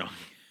people's junk.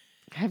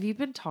 Have you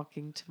been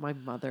talking to my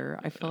mother?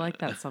 I feel like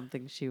that's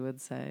something she would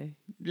say.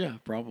 Yeah,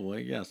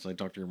 probably. Yes, I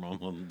talk to your mom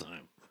all the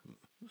time.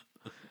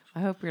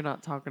 I hope you're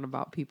not talking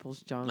about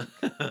people's junk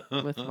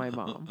with my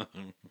mom.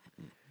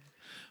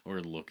 Or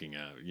looking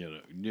at,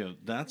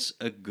 that's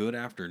a good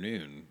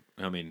afternoon.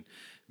 I mean,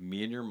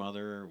 me and your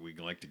mother, we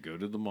like to go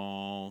to the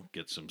mall,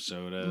 get some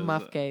sodas,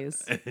 Muff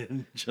gays.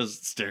 and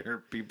just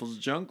stare at people's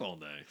junk all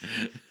day.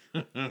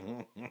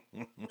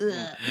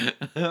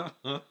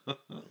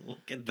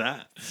 Look at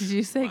that. Did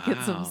you say get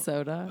Wow. some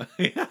soda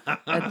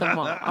at the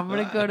mall? I'm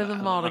going to go to the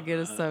mall to get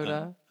a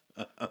soda.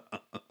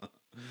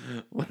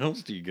 What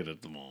else do you get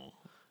at the mall?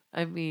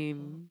 I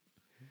mean,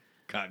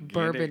 Cotton candy.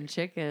 bourbon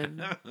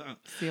chicken.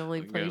 It's the only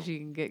There you place go. you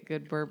can get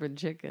good bourbon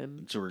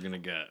chicken. So we're gonna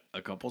get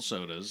a couple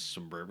sodas,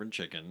 some bourbon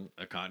chicken,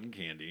 a cotton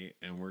candy,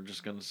 and we're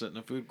just gonna sit in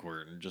a food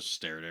court and just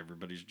stare at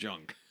everybody's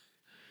junk.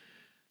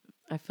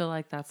 I feel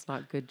like that's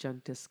not good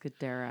junk to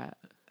stare at.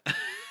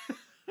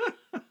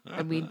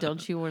 I mean,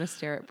 don't you want to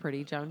stare at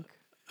pretty junk?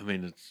 I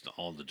mean, it's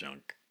all the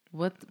junk.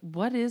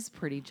 What is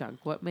pretty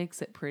junk? What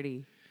makes it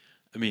pretty?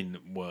 I mean,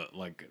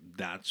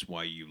 that's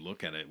why you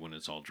look at it when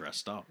it's all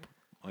dressed up,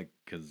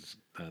 because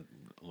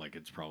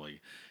it's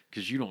probably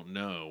because you don't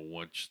know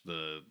which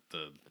the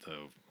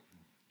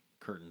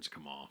curtains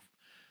come off.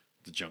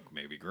 The junk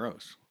may be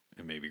gross.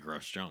 It may be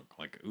gross junk,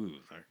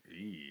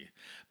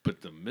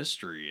 but the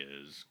mystery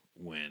is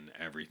when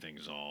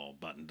everything's all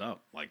buttoned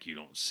up, like you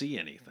don't see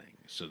anything.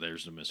 So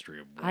there's the mystery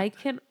of what. I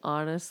can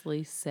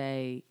honestly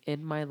say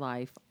in my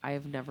life, I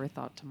have never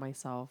thought to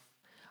myself,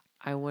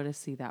 I want to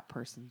see that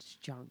person's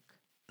junk.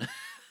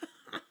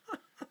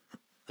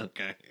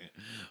 Okay.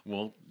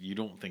 Well, you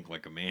don't think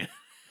like a man.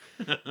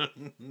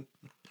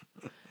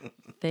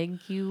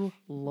 Thank you,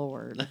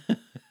 Lord.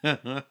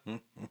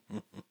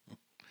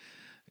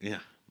 Yeah.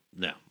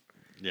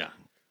 Yeah.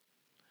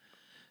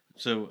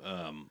 So,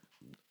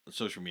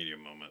 social media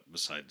moment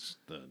besides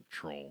the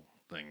troll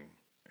thing,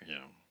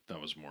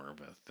 that was more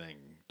of a thing.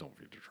 Don't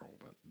feed the troll,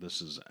 but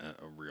this is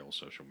a real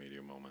social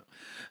media moment.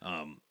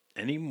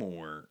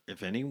 Anymore,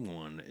 if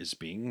anyone is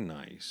being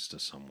nice to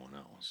someone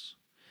else,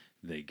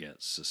 they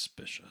get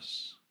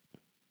suspicious.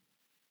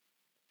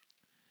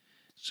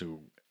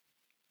 So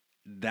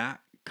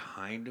that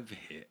kind of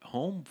hit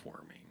home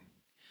for me.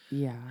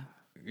 Yeah.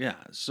 Yeah.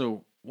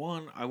 So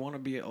one, I want to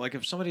be like,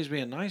 if somebody's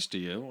being nice to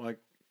you, like,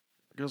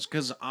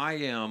 because I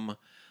am,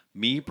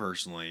 me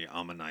personally,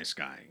 I'm a nice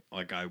guy.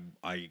 Like I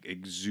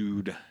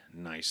exude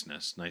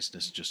niceness.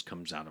 Niceness just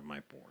comes out of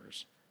my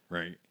pores,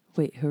 right?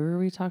 Wait, who are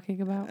we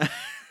talking about?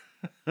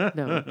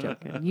 No, I'm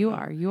joking. You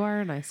are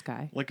a nice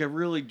guy. Like I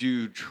really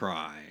do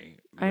try.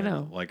 I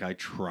know. Like I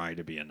try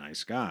to be a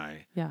nice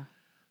guy. Yeah.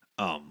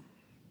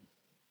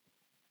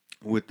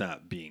 With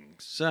that being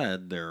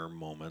said, there are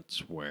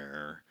moments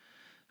where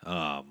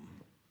I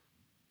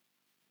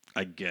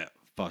get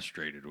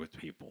frustrated with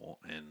people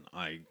and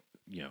I,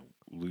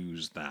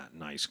 lose that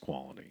nice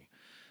quality.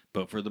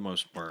 But for the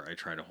most part, I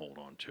try to hold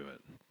on to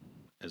it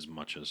as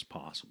much as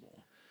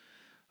possible.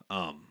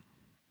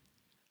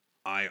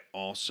 I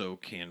also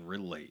can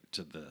relate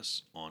to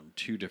this on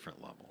two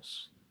different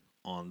levels.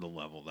 On the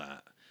level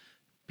that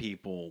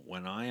people,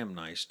 when I am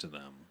nice to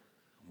them,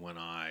 when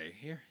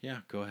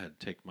go ahead,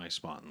 take my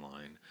spot in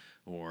line,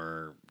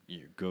 or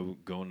you go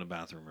in the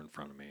bathroom in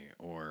front of me,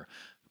 or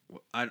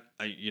I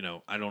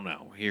don't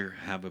know. Here,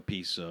 have a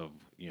piece of,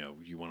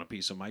 you want a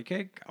piece of my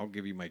cake? I'll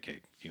give you my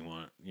cake. You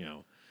want,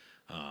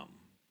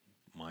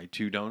 my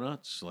 2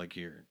 donuts? Like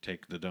here,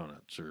 take the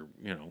donuts, or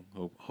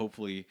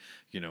hopefully,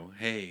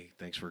 hey,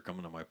 thanks for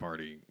coming to my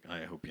party.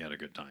 I hope you had a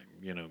good time.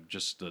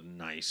 Just the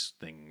nice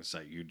things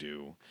that you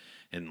do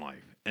in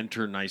life.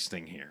 Enter nice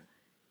thing here,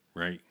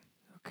 right?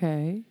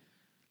 Okay.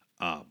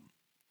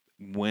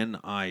 When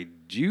I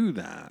do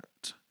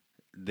that,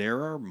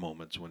 there are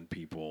moments when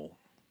people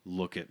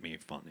look at me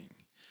funny,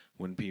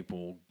 when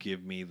people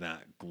give me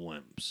that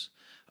glimpse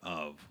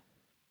of,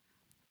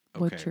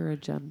 What's okay, your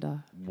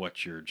agenda?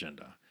 what's your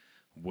agenda?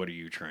 What are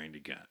you trying to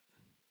get?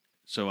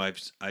 So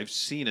I've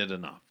seen it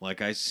enough.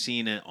 Like I've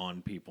seen it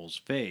on people's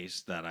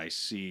face that I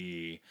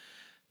see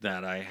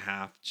that I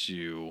have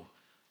to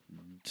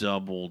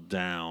double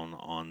down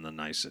on the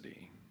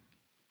nicety.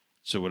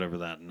 So whatever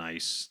that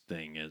nice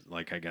thing is,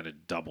 like I got to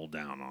double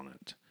down on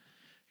it,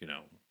 you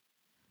know.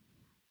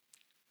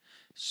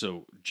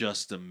 So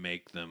just to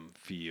make them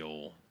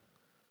feel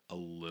a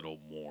little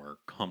more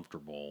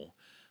comfortable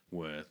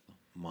with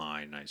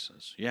my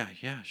niceness. Yeah,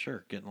 yeah,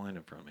 sure. Get in line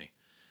in front of me.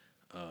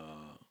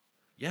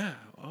 Yeah,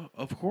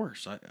 of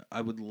course.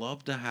 I would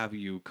love to have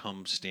you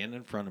come stand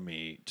in front of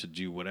me to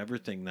do whatever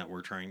thing that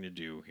we're trying to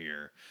do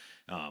here.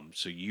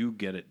 So you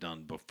get it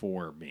done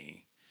before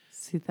me.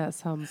 See, that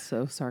sounds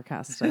so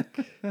sarcastic.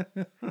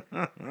 It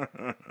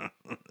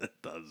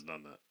does,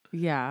 doesn't it?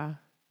 Yeah.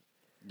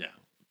 Yeah.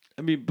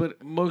 I mean,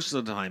 but most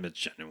of the time it's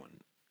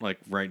genuine. Like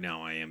right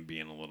now, I am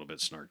being a little bit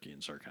snarky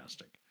and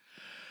sarcastic.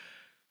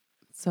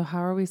 So how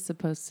are we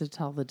supposed to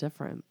tell the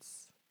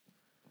difference?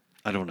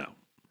 I don't know.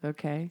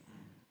 Okay.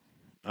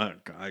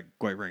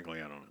 Quite frankly,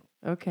 I don't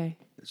know. Okay.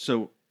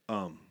 So,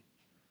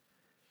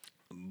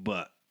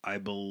 but I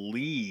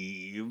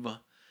believe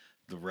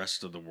the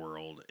rest of the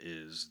world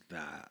is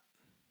that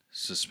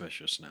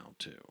suspicious now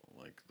too.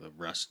 Like the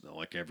rest,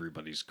 like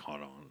everybody's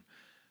caught on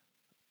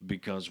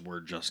because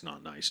we're just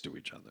not nice to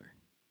each other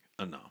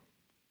enough.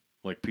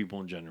 Like people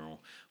in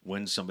general,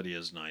 when somebody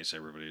is nice,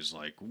 everybody's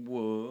like,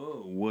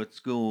 "Whoa, what's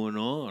going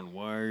on?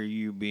 Why are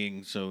you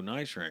being so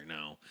nice right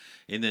now?"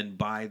 And then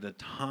by the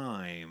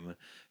time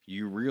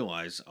you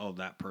realize, oh,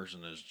 that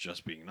person is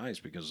just being nice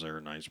because they're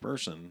a nice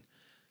person,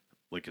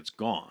 like it's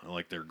gone,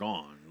 like they're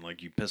gone,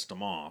 like you pissed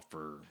them off,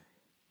 or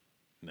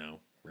no,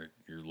 right?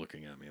 You're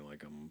looking at me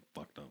like I'm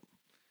fucked up.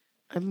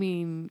 I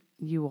mean,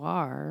 you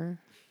are.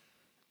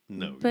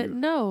 No, But you.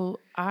 no,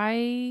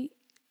 I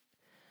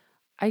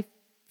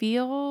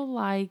feel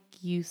like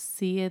you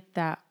see it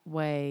that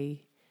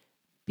way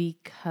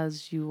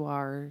because you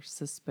are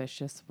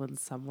suspicious when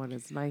someone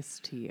is nice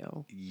to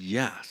you.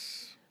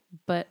 Yes.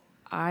 But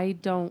I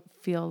don't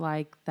feel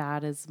like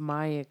that is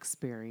my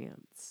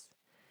experience.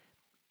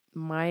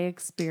 My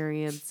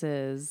experience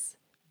is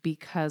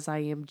because I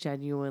am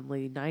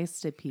genuinely nice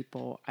to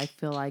people, I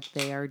feel like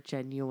they are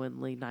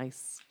genuinely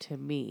nice to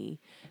me.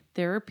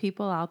 There are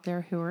people out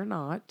there who are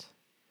not.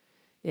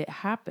 It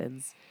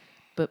happens.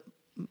 But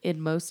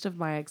in most of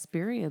my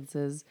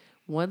experiences,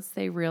 once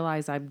they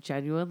realize I'm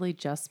genuinely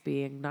just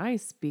being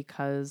nice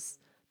because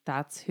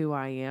that's who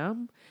I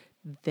am,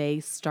 they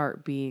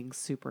start being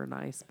super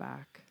nice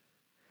back.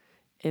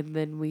 And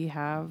then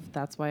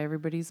that's why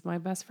everybody's my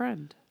best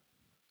friend.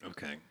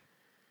 Okay.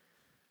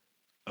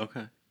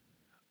 Okay.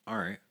 All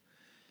right.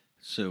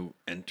 So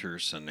enter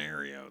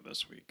scenario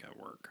this week at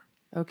work.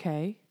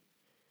 Okay.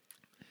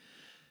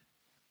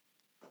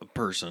 A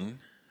person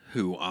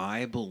who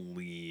I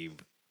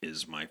believe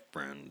is my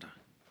friend.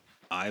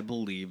 I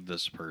believe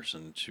this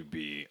person to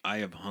be, I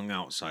have hung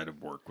outside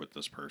of work with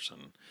this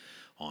person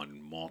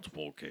on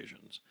multiple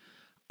occasions.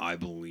 I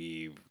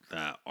believe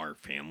that our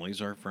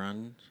families are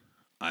friends.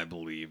 I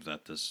believe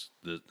that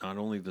not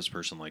only this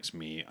person likes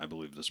me, I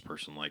believe this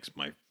person likes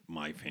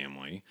my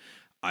family.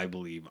 I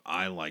believe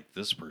I like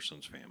this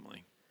person's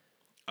family.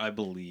 I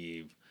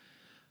believe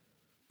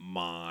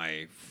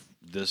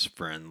this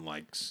friend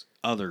likes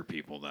other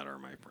people that are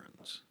my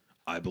friends.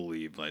 I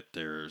believe that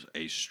there's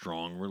a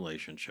strong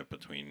relationship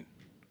between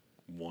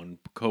one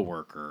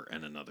coworker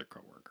and another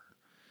coworker.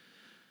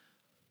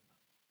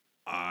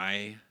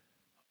 I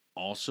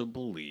also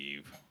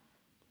believe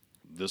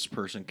this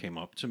person came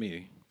up to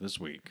me this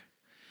week.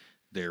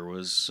 There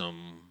was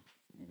some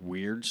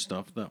weird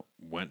stuff that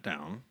went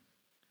down.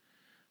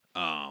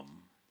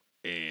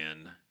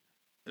 And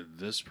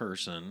this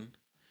person,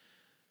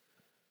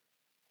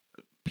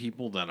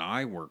 people that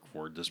I work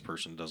for, this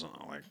person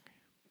doesn't like,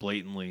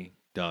 blatantly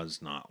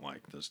does not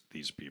like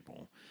these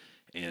people.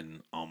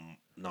 And I'm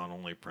not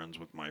only friends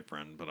with my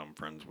friend, but I'm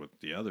friends with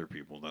the other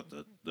people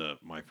that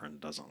my friend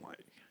doesn't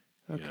like.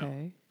 You know,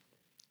 Okay.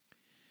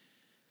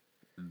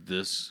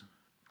 this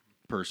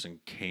person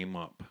came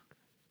up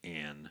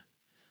and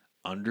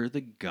under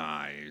the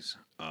guise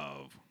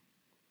of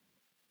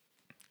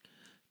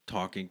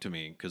talking to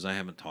me, because I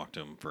haven't talked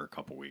to him for a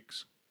couple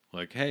weeks.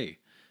 Like, hey,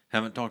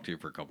 haven't talked to you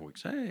for a couple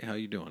weeks. Hey, how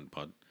you doing,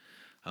 bud?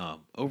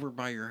 Over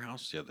by your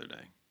house the other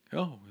day.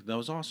 Oh, that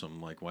was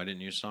awesome. Like, why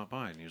didn't you stop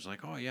by? And he was like,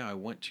 oh yeah, I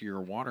went to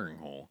your watering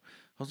hole.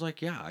 I was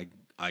like, yeah,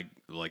 I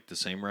like the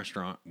same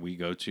restaurant we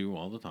go to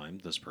all the time.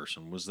 This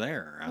person was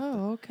there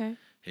Oh, okay.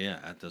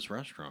 at this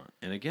restaurant.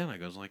 And again, I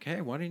goes like, hey,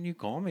 why didn't you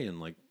call me? And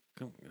like,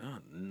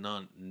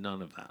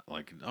 none of that.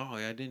 Like, oh,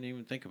 I didn't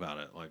even think about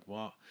it. Like,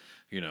 well,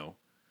 you know,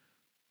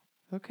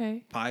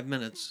 Okay. 5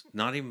 minutes,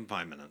 not even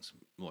 5 minutes,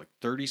 like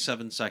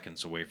 37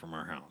 seconds away from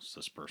our house,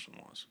 this person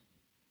was.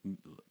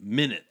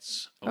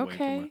 Minutes away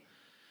from it. Okay.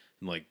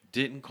 Like,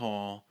 didn't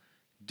call,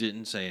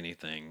 didn't say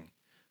anything,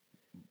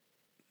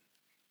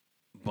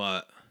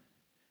 but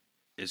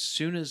as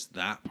soon as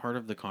that part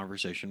of the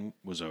conversation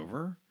was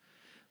over,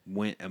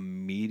 went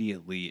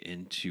immediately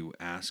into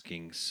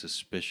asking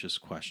suspicious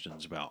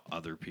questions about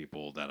other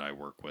people that I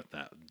work with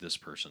that this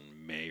person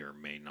may or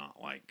may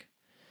not like.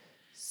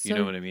 You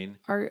know So what I mean?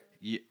 are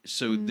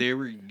So they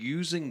were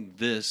using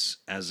this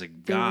as a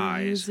they were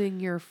guise. using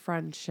your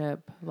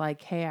friendship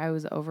like, hey, I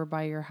was over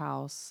by your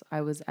house.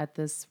 I was at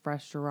this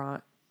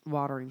restaurant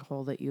watering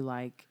hole that you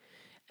like.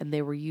 And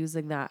they were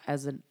using that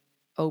as an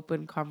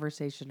open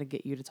conversation to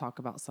get you to talk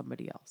about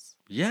somebody else.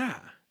 Yeah.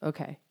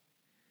 Okay.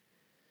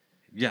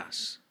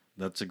 Yes.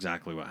 That's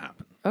exactly what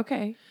happened.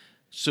 Okay.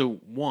 So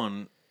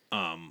one,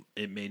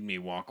 it made me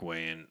walk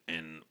away,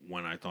 and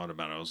when I thought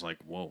about it, I was like,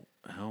 "Whoa,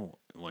 hell!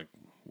 Like,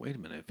 wait a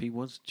minute. If he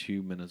was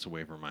 2 minutes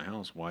away from my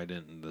house, why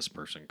didn't this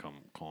person come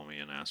call me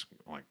and ask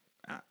like,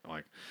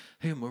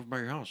 hey, I'm over by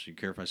your house. You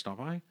care if I stop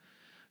by?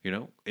 You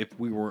know, if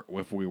we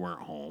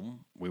weren't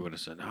home, we would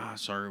have said,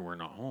 sorry, we're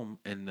not home,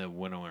 and then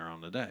went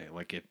around the day.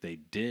 Like, if they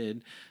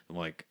did,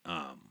 like,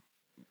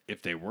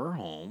 if they were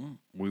home,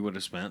 we would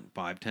have spent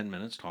 5-10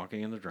 minutes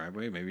talking in the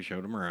driveway, maybe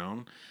showed them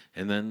around,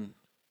 and then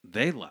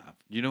they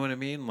left. You know what I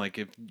mean? Like,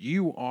 if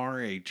you are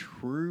a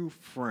true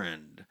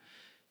friend,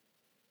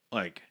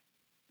 like,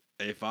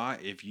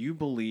 if you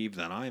believe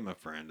that I'm a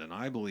friend and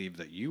I believe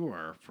that you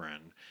are a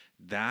friend,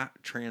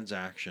 that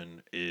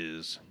transaction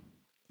is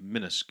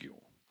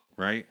minuscule,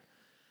 right?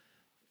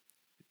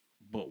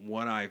 But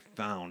what I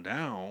found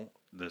out,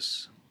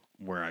 this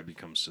where I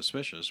become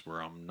suspicious,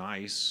 where I'm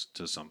nice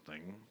to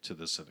something to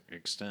this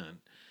extent,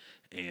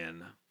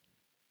 and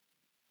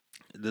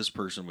this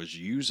person was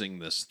using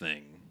this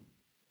thing,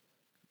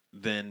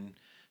 then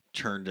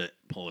turned it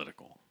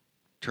political,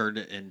 turned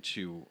it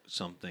into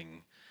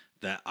something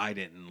that I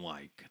didn't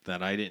like,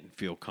 that I didn't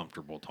feel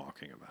comfortable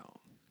talking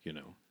about, you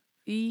know?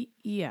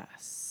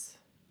 Yes.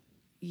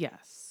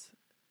 Yes.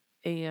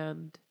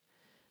 And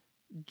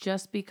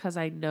just because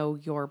I know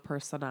your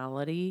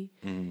personality,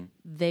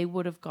 they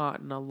would have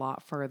gotten a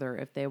lot further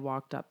if they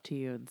walked up to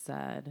you and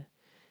said,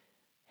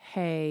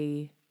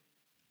 hey,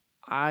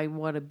 I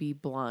want to be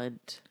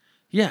blunt.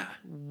 Yeah.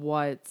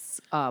 What's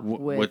up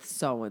with what-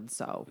 so and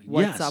so?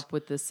 What's Yes. up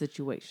with this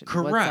situation?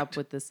 What's Correct. up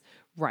with this?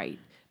 Right.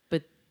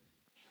 But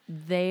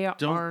they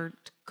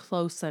aren't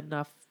close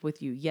enough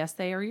with you. Yes,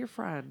 they are your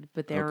friend,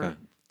 but they're Okay.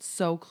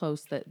 so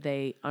close that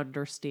they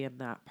understand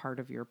that part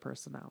of your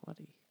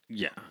personality.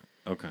 Yeah.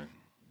 Okay.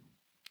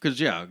 Because,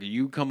 yeah,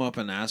 you come up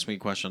and ask me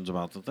questions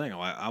about the thing.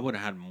 I would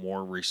have had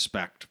more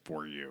respect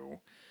for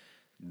you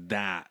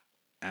that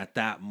at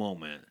that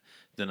moment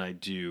than I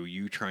do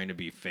you trying to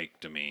be fake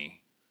to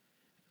me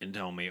and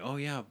tell me, oh,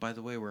 yeah, by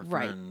the way, we're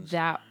friends.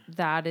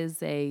 That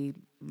is a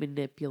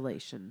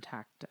manipulation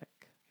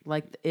tactic.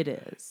 Like it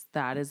is.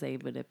 That is a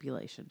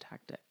manipulation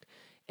tactic.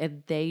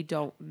 And they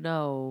don't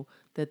know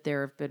that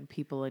there have been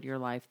people in your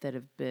life that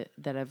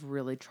have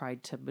really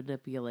tried to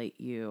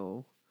manipulate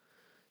you.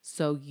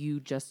 So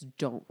you just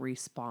don't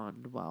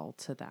respond well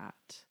to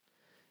that.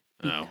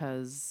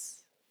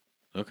 Because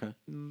Okay.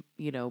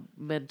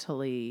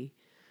 mentally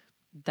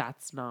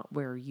that's not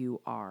where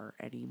you are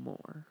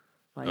anymore.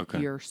 Like Okay.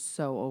 you're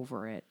so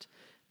over it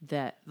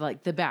that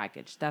like the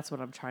baggage, that's what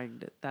I'm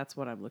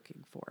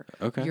looking for.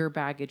 Okay. Your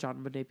baggage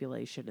on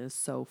manipulation is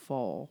so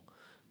full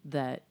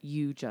that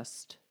you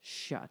just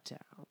shut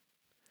down.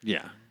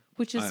 Yeah.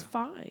 Which is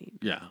fine.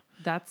 Yeah.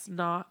 That's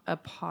not a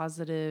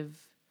positive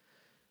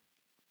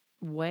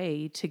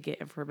way to get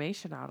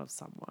information out of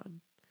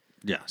someone.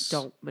 Yes.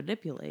 Don't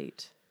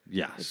manipulate.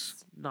 Yes.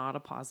 It's not a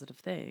positive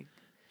thing.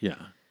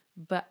 Yeah.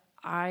 But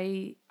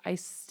I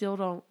still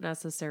don't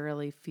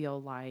necessarily feel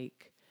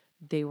like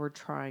they were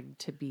trying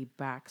to be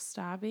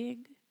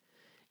backstabbing.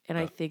 And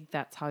I think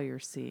that's how you're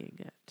seeing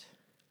it.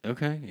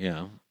 Okay.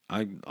 Yeah.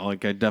 I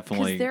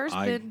definitely. Because there's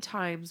been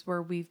times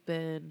where we've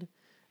been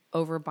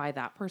over by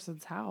that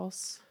person's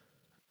house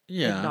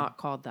and not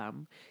called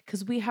them.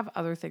 Because we have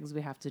other things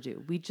we have to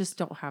do. We just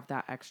don't have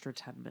that extra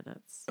 10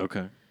 minutes.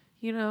 Okay.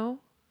 You know?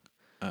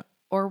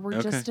 Or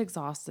we're just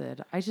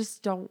exhausted. I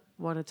just don't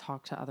want to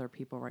talk to other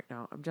people right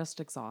now. I'm just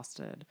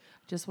exhausted.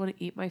 I just want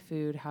to eat my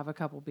food, have a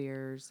couple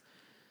beers,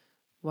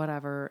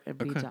 whatever, and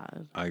be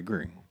done. I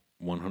agree.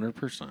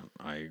 100%.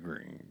 I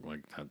agree.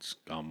 Like that's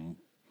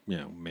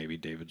maybe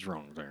David's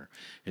wrong there.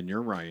 And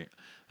you're right.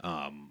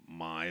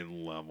 My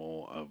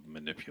level of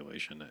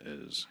manipulation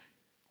is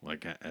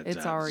like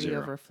It's already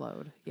zero.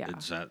 Overflowed. Yeah.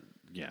 It's at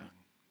yeah.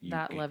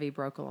 That levee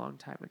broke a long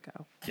time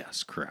ago.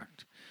 Yes,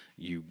 correct.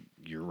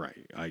 You're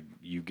right.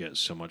 You get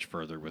so much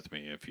further with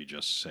me if you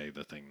just say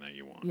the thing that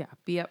you want. Yeah,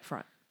 be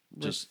upfront.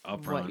 Just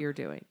upfront. What you're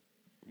doing.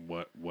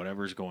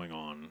 Whatever's going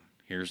on.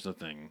 Here's the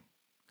thing.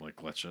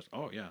 Like let's just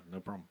no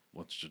problem.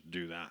 Let's just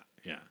do that.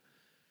 Yeah.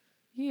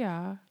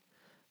 Yeah.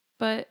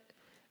 But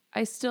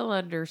I still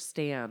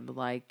understand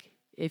like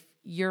if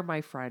you're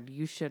my friend,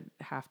 you shouldn't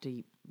have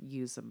to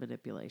use a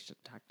manipulation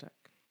tactic.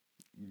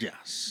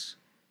 Yes.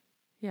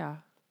 Yeah.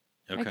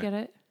 Okay. I get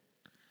it.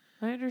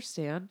 I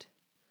understand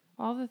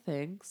all the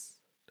things.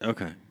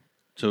 Okay.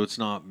 So it's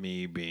not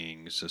me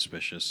being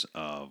suspicious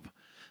of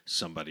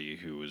somebody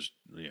who was,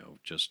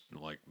 just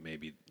like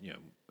maybe,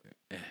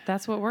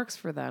 That's what works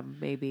for them,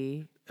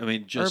 maybe. I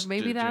mean, Or just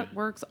maybe that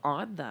works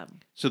on them.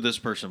 so this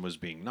person was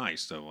being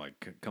nice, so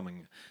like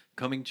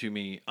coming to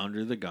me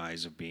under the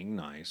guise of being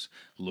nice,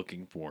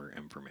 looking for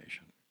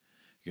information,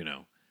 you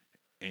know,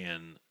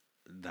 and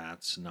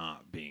that's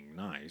not being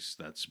nice.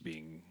 That's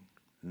being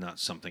not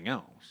something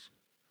else.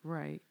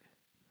 Right.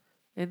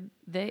 And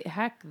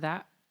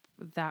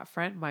that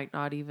friend might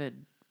not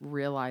even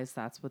realize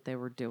that's what they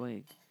were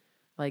doing.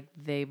 Like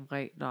they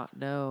might not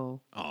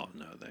know. Oh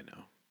no, they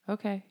know.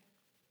 Okay.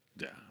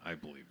 Yeah, I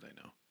believe they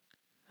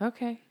know.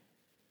 Okay.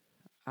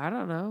 I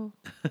don't know.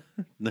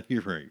 No,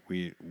 you're right.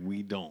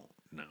 We don't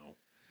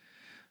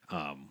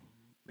know.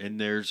 And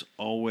there's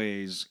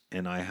always,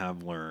 and I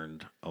have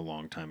learned a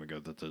long time ago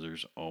that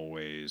there's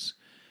always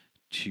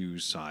two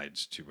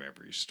sides to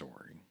every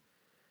story.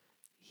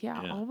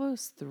 Yeah, Yeah.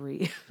 almost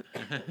 3.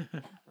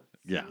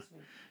 Yeah.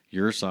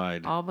 Your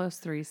side,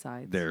 Almost 3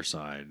 sides. their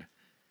side,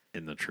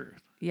 and the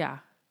truth. Yeah.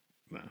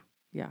 No.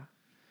 Yeah.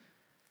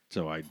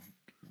 So I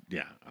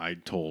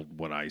told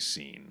what I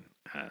seen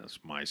as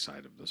my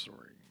side of the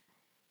story.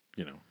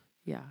 You know.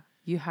 Yeah.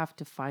 You have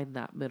to find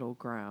that middle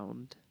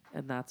ground,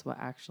 and that's what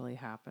actually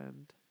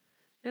happened.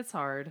 It's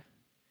hard.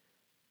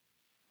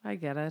 I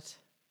get it.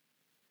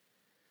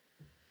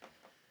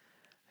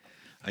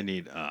 I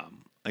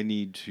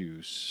need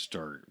to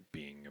start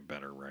being a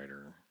better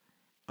writer.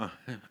 I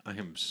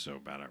am so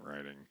bad at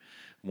writing.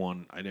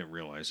 One, I didn't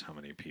realize how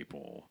many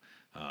people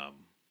um,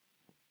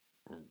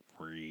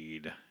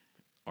 read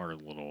our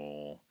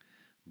little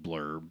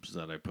blurbs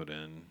that I put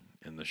in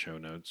the show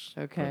notes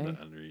for Okay.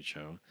 the under each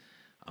show.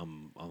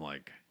 I'm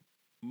like,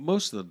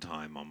 most of the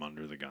time I'm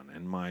under the gun.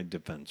 And my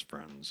defense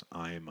friends,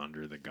 I am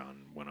under the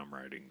gun when I'm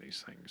writing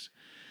these things.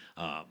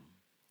 Um,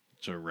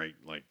 so I write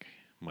like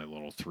my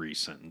little 3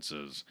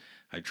 sentences.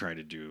 I try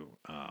to do,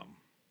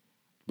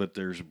 but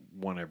there's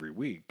one every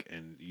week,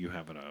 and you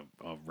have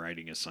a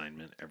writing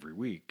assignment every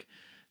week.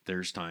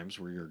 There's times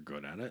where you're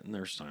good at it, and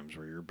there's times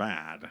where you're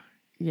bad.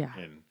 Yeah.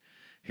 And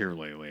here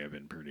lately, I've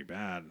been pretty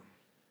bad.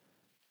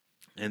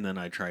 And then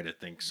I try to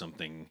think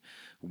something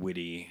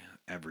witty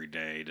every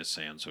day to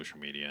say on social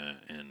media,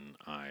 and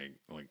I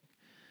like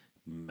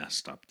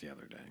messed up the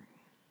other day,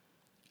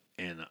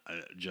 and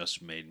it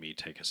just made me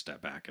take a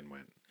step back and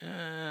went,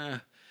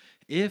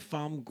 if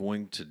I'm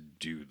going to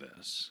do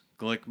this,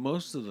 like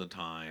most of the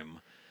time,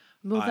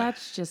 Well,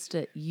 that's just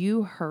it.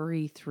 You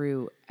hurry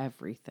through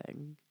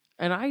everything.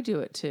 And I do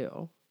it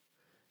too.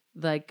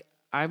 Like,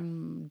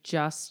 I'm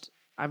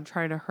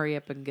trying to hurry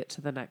up and get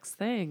to the next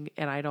thing,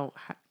 and I don't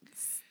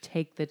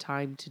take the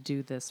time to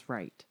do this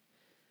right.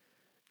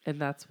 And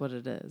that's what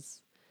it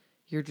is.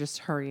 You're just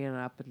hurrying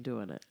up and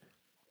doing it.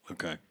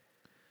 okay,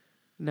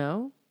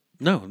 No?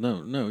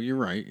 no, you're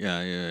right.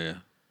 Yeah.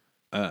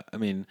 I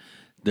mean,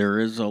 there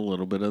is a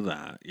little bit of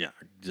that. Yeah,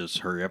 just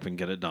hurry up and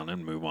get it done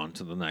and move on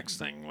to the next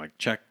thing. Like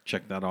check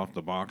that off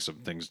the box of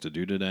things to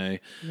do today.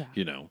 Yeah.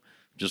 You know,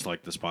 just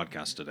like this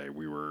podcast today,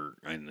 we were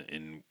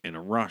in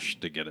a rush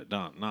to get it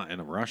done. Not in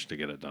a rush to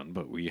get it done,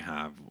 but we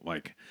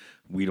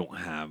don't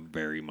have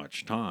very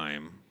much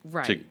time to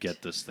Right.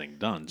 get this thing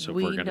done. So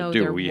We if we're going know to do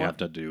there it, we wa- have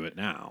to do it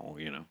now,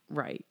 you know.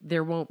 Right.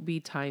 There won't be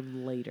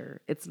time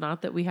later. It's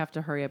not that we have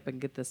to hurry up and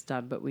get this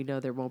done, but we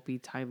know there won't be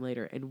time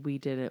later. And we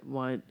didn't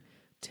want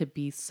to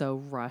be so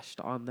rushed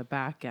on the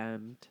back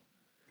end.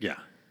 Yeah.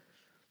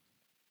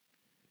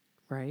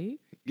 Right?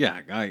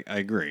 Yeah, I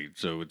agree.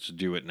 So it's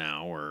do it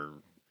now or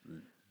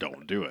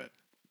don't do it.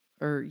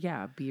 Or,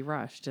 yeah, be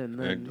rushed and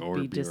then Or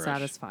be be rushed.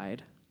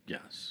 dissatisfied.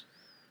 Yes.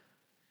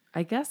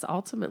 I guess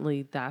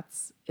ultimately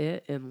that's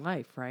it in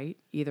life, right?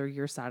 Either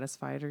you're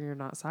satisfied or you're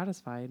not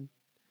satisfied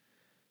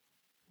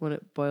when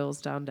it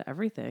boils down to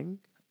everything.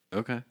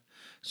 Okay.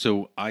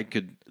 So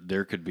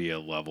there could be a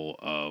level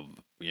of,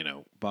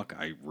 Buck,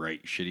 I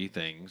write shitty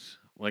things.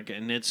 Like,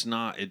 and it's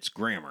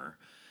grammar.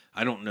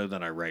 I don't know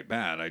that I write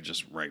bad. I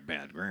just write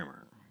bad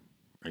grammar.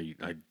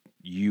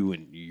 You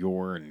and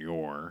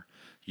your,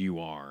 you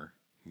are,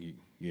 you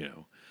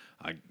know,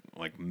 I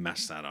like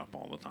mess that up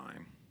all the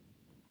time.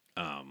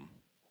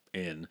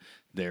 And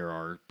there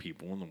are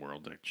people in the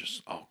world that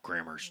just,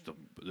 grammar's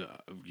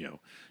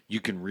you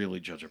can really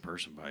judge a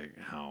person by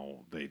how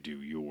they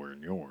do your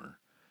and your.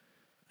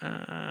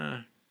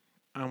 I'm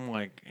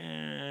like,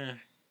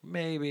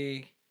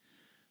 maybe.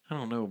 I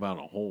don't know about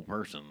a whole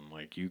person.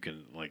 Like you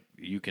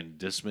can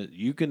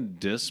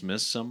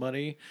dismiss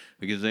somebody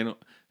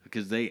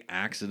because they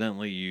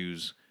accidentally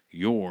use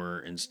your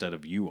instead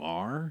of you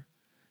are.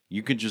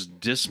 You can just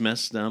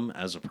dismiss them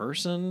as a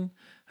person.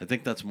 I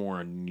think that's more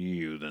on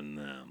you than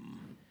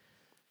them,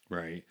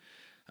 right?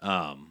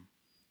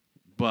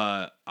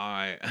 But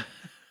I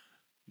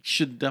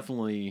should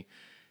definitely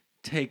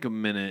take a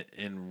minute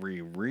and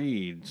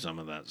reread some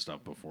of that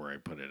stuff before I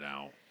put it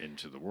out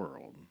into the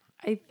world.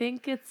 I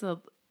think it's a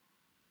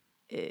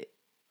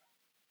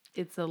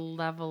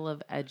level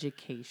of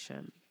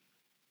education.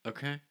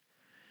 Okay.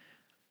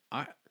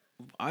 I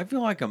I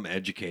feel like I'm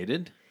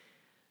educated.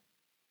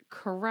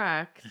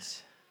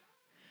 Correct.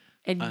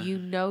 And you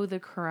know the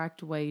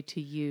correct way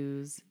to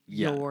use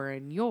Yeah. your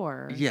and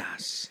your.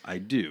 Yes, I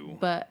do.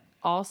 But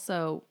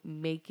also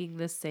making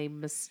the same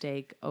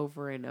mistake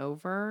over and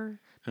over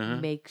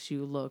makes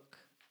you look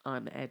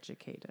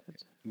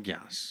uneducated.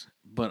 Yes.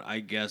 But I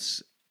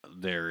guess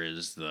there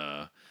is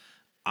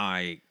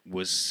I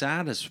was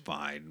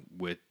satisfied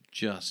with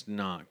just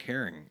not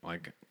caring.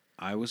 Like,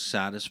 I was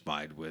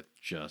satisfied with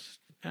just,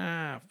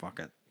 fuck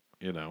it.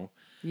 You know?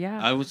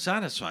 Yeah. I was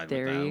satisfied with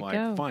There that. you Like,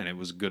 go. fine, it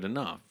was good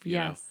enough. You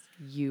know? Yes.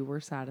 You were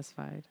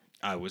satisfied.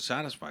 I was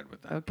satisfied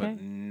with that. Okay.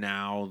 But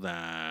now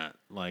that,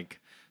 like,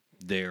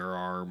 there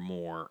are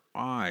more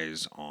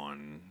eyes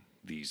on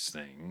these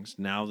things,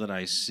 now that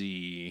I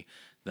see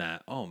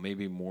that, oh,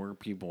 maybe more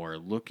people are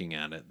looking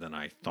at it than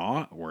I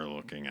thought were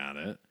looking at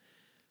it,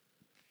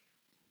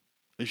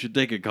 I should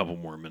take a couple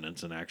more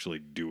minutes and actually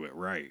do it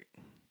right.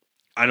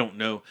 I don't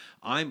know.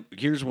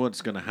 Here's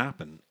what's going to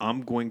happen.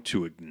 I'm going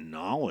to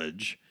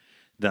acknowledge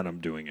that I'm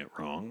doing it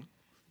wrong.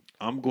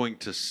 I'm going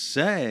to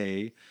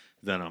say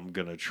that I'm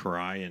going to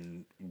try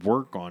and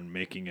work on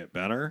making it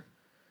better.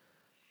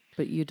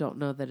 But you don't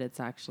know that it's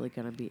actually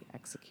going to be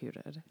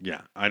executed.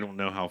 Yeah, I don't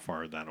know how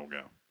far that'll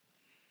go.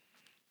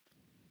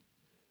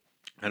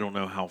 I don't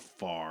know how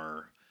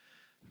far.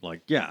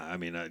 Like, yeah, I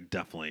mean, I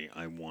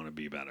want to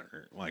be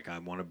better. Like, I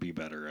want to be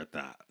better at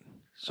that.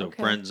 So,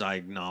 Okay. friends, I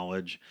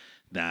acknowledge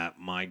that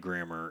my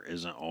grammar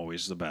isn't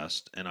always the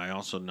best. And I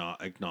also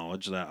not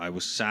acknowledge that I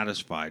was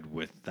satisfied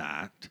with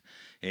that.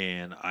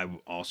 And I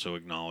also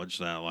acknowledge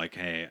that, like,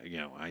 hey,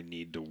 I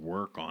need to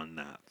work on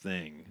that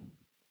thing.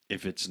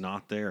 If it's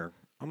not there,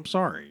 I'm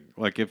sorry.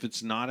 Like, if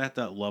it's not at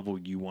that level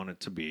you want it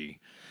to be,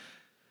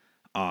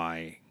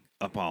 I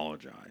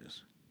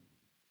apologize.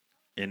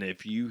 And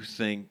if you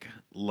think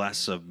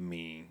less of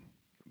me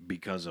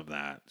because of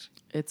that,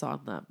 It's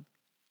on them.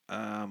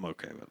 I'm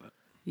okay with it.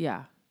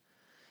 Yeah.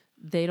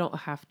 They don't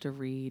have to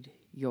read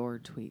your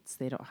tweets.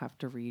 They don't have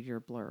to read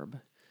your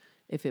blurb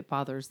if it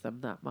bothers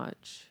them that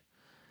much.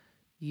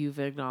 You've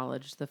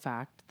acknowledged the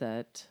fact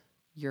that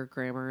your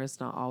grammar is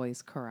not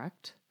always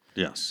correct.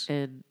 Yes.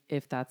 And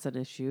if that's an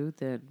issue,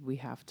 then we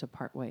have to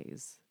part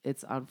ways.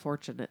 It's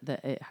unfortunate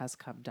that it has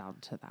come down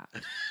to that.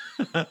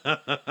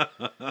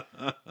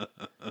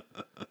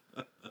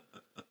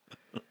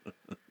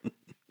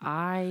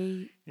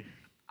 I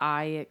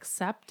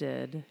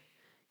accepted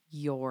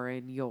your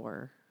and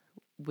your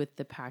with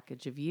the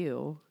package of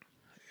you.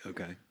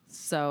 Okay.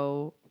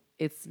 So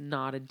it's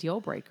not a deal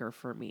breaker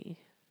for me.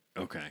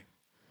 Okay.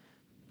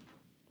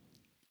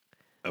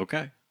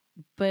 Okay.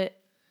 But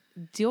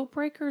deal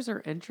breakers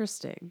are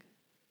interesting.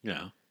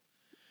 Yeah.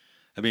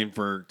 I mean,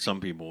 for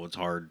some people, it's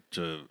hard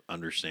to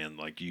understand.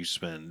 Like, you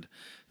spend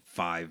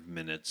 5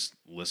 minutes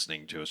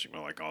listening to us, and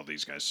you're like, oh,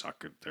 these guys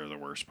suck. They're the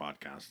worst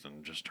podcast,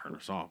 and just turn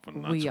us off.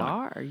 And that's We fine.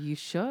 are. You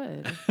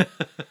should.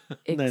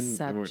 Then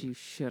Except you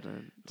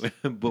shouldn't.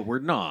 But we're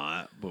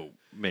not. But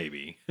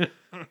maybe.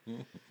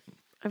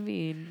 I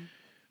mean,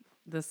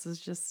 this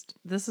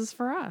is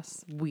for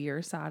us. We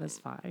are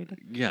satisfied.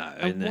 Yeah.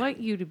 I want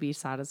you to be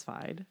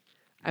satisfied.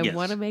 I Yes.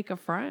 want to make a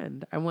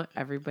friend. I want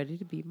everybody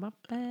to be my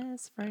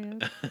best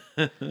friend.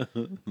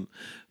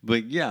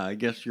 But yeah, I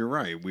guess you're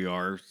right. We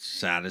are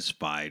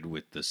satisfied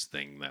with this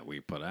thing that we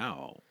put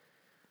out.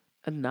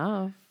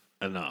 Enough.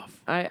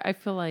 Enough. I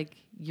feel like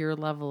your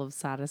level of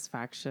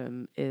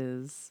satisfaction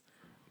is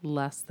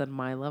less than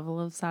my level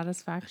of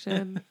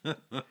satisfaction.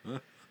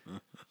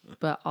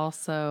 But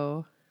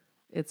also,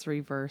 it's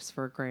reverse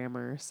for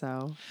grammar.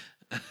 So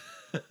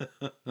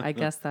I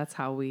guess that's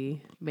how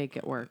we make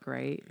it work,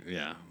 right?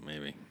 Yeah,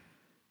 maybe.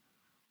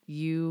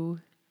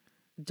 You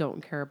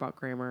don't care about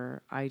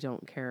grammar. I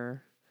don't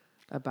care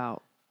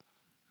about.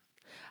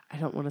 I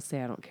don't want to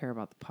say I don't care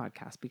about the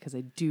podcast because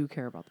I do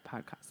care about the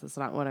podcast. That's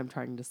not what I'm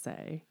trying to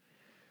say.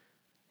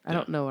 I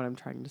don't know what I'm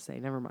trying to say.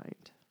 Never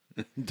mind.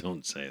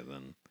 Don't say it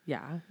then.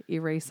 Yeah,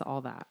 erase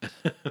all that.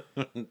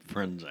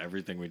 Friends,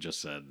 everything we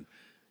just said.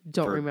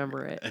 Don't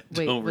remember it.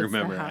 Wait, Don't what's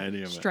remember that?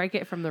 any of it. Strike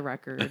it from the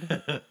record.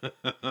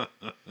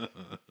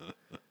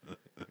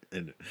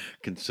 And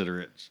consider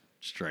it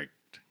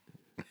striked.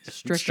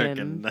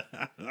 Stricken.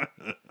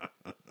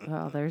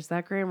 Oh, there's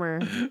that grammar.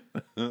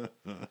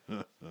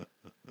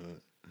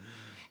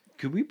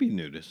 Could we be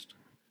nudist?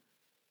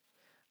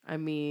 I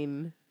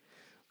mean,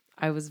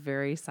 I was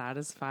very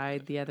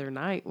satisfied the other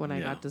night when I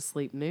Yeah. got to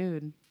sleep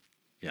nude.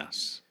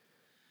 Yes.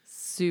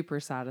 Super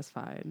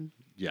satisfied.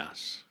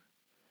 Yes.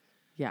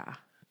 Yeah.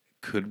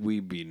 Could we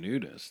be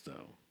nudist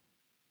though?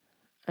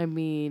 I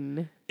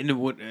mean,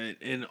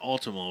 And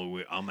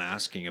ultimately, I'm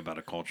asking about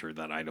a culture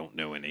that I don't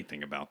know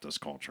anything about. This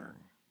culture,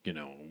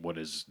 what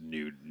is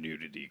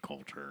nudity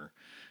culture?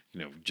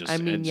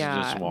 Just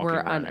yeah, walking we're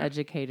around.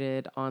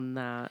 uneducated on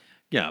that.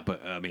 Yeah,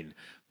 but I mean,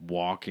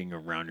 walking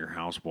around your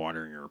house,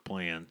 watering your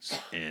plants,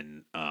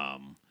 and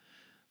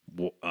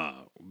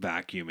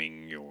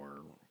vacuuming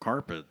your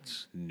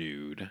carpets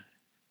nude.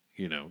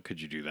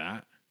 Could you do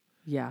that?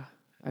 Yeah,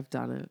 I've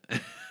done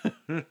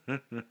it.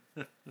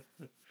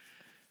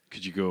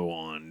 Could you go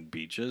on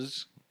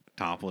beaches,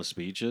 topless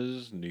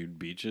beaches, nude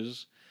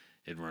beaches,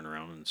 it'd run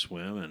around and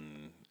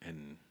swim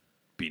and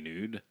be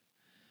nude.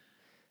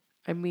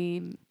 I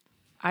mean,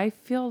 I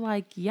feel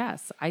like,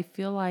 yes, I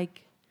feel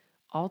like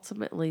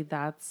ultimately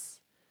that's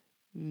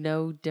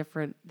no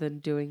different than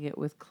doing it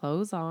with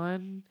clothes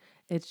on.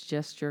 It's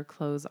just your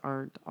clothes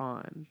aren't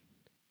on.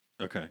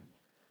 Okay.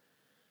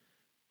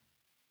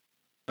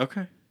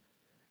 Okay.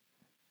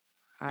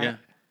 I Yeah.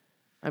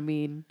 I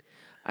mean,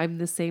 I'm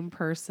the same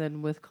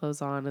person with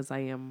clothes on as I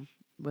am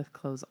with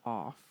clothes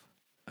off.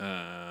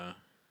 Uh,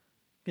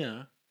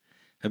 yeah.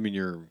 I mean,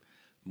 you're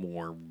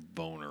more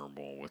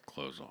vulnerable with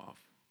clothes off.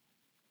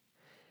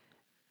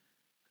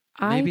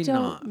 I Maybe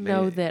don't not.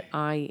 know Maybe. that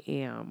I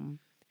am.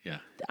 Yeah.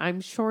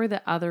 I'm sure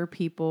that other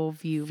people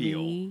view Feel.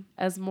 me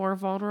as more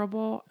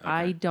vulnerable.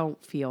 I Okay.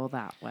 don't feel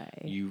that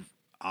way.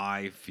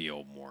 I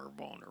feel more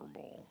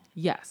vulnerable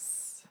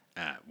Yes.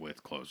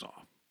 with clothes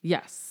off.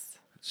 Yes.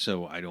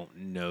 So I don't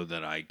know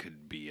that I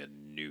could be a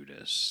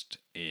nudist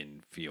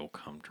and feel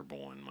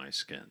comfortable in my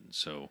skin.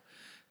 So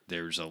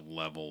there's a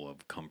level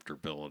of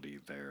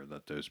comfortability there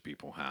that those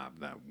people have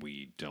that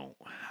we don't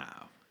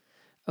have.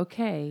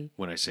 Okay.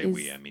 When I say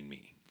we, Is I mean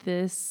me.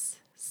 this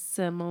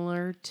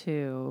similar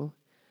to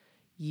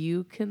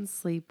you can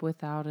sleep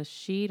without a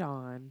sheet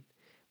on,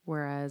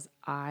 whereas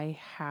I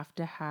have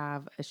to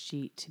have a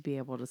sheet to be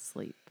able to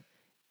sleep?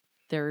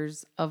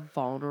 There's a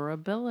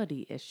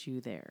vulnerability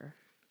issue there.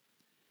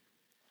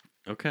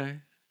 Okay.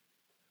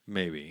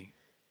 Maybe.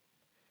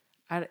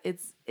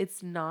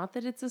 It's not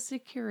that it's a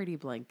security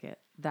blanket.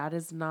 That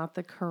is not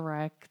the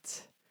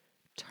correct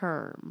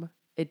term.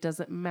 It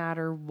doesn't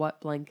matter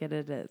what blanket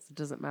it is. It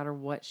doesn't matter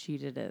what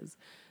sheet it is.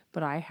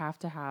 But I have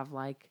to have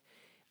like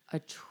a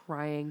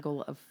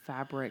triangle of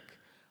fabric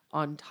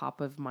on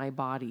top of my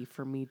body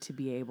for me to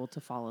be able to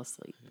fall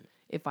asleep.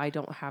 If I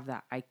don't have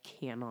that, I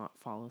cannot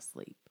fall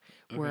asleep.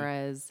 Okay.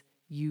 Whereas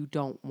you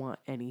don't want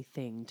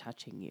anything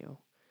touching you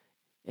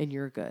and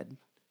you're good.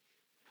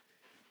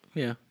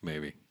 Yeah,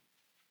 maybe.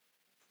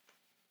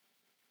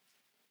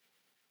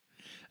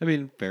 I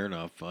mean, fair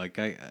enough.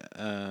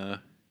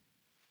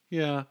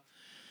 Yeah,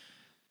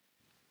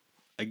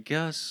 I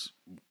guess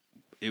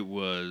it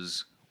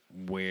was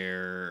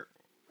where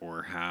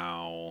or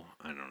how.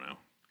 I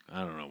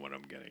don't know what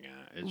I'm getting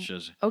at. It's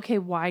just, Okay,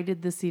 why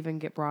did this even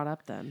get brought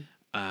up then?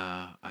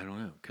 I don't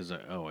know. Because,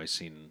 I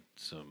seen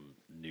some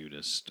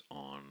nudist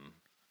on,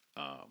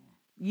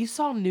 You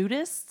saw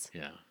nudists?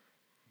 yeah,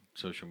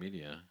 social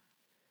media.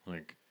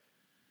 Like,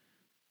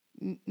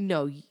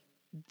 No,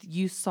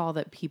 you saw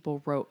that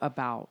people wrote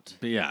about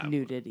but yeah,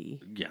 nudity.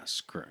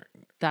 yes, correct.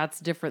 That's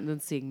different than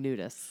seeing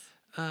nudists.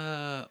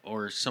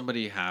 Or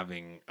somebody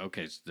having,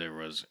 okay, so there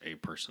was a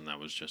person that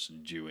was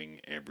just doing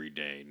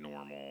everyday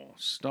normal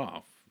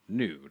stuff,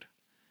 nude,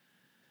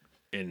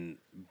 and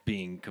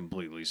being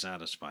completely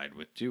satisfied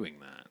with doing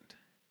that.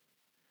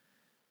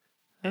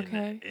 And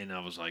Okay. and I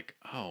was like,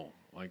 oh,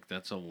 like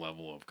that's a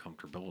level of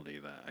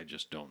comfortability that I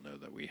just don't know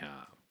that we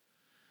have.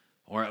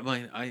 Or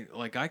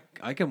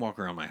I can walk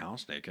around my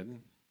house naked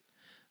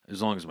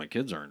as long as my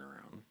kids aren't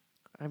around.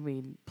 I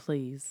mean,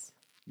 please.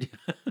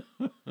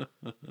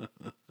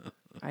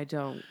 I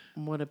don't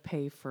want to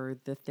pay for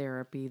the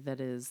therapy that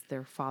is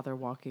their father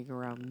walking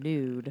around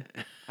nude.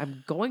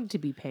 I'm going to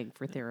be paying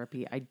for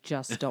therapy. I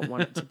just don't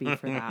want it to be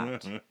for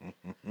that.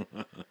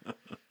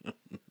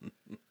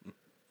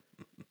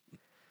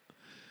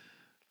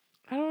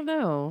 I don't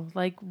know.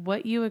 Like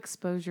what you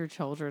expose your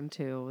children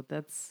to,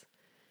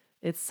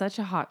 it's such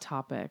a hot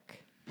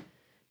topic.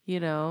 You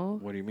know,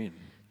 What do you mean?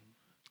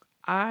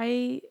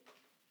 I,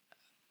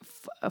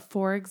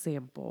 for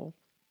example,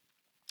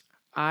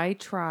 I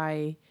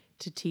try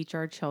to teach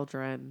our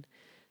children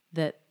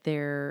that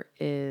there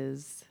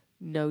is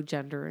no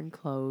gender in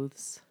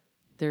clothes.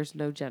 There's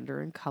no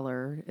gender in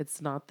color.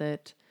 It's not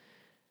that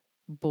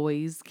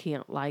boys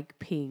can't like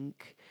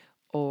pink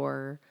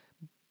or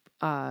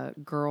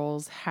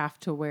girls have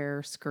to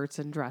wear skirts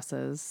and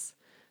dresses.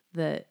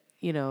 That,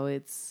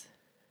 it's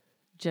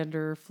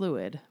gender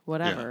fluid, Yeah,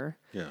 whatever.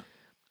 yeah,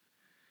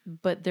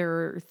 But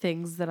there are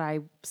things that I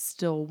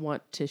still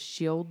want to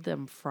shield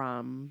them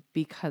from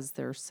because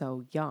they're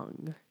so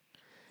young.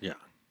 yeah,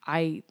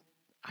 I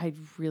I'd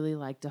really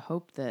like to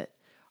hope that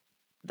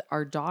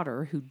our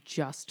daughter, who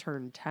just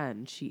turned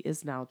 10, she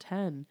is now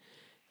 10,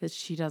 that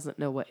she doesn't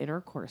know what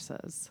intercourse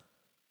is.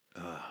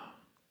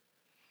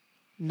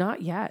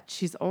 Not yet.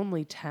 She's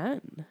only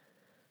 10.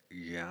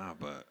 yeah.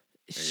 But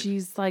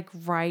She's like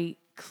right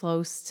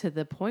close to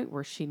the point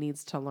where she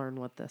needs to learn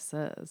what this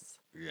is.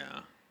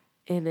 yeah,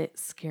 And it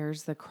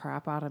scares the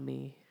crap out of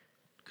me.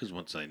 because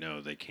once they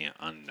know, they can't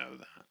unknow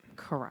that.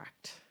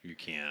 Correct. You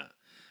can't,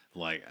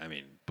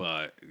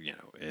 but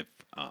if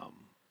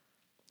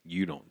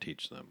you don't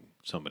teach them,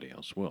 somebody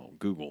else will.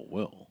 Google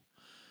will.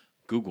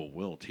 Google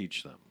will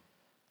teach them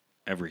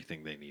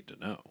everything they need to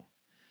know.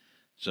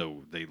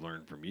 So they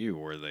learn from you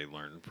or they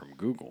learn from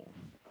Google.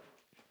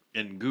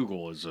 And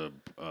Google is a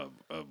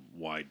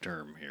wide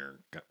term here,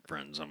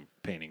 friends. I'm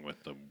painting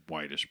with the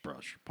widest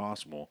brush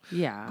possible.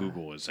 Yeah.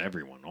 Google is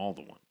everyone,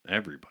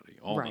 everybody,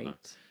 all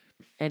Right.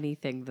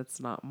 Anything that's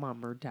not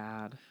mom or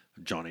dad.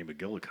 Johnny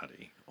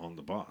McGillicuddy, on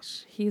the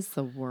bus He's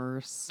the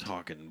worst.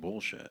 talking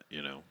bullshit,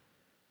 you know.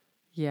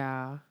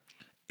 Yeah.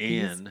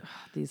 And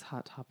These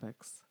hot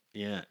topics.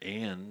 yeah,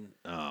 and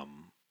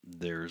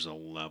there's a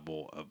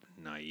level of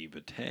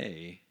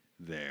naivete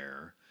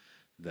there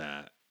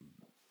that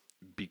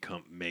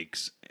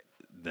makes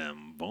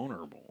them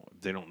vulnerable.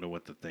 They don't know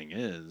what the thing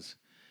is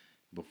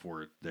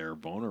before they're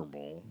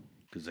vulnerable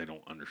because they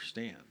don't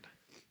understand.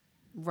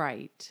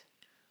 Right.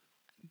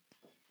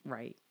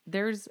 Right.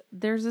 There's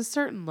a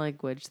certain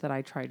language that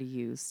I try to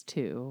use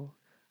too.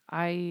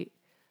 I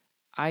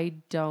I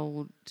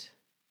don't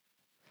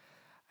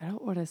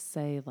want to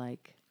say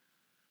like,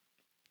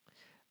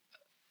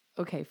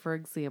 okay, for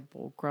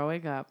example,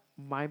 growing up,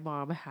 my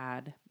mom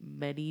had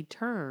many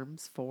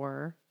terms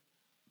for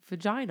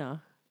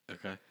vagina.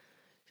 Okay.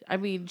 I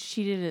mean,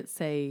 she didn't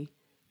say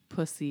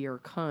pussy or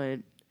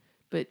cunt,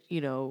 but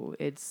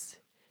it's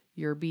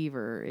your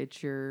beaver,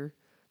 it's your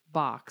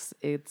box,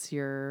 it's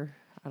your,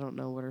 I don't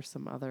know, what are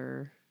some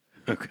other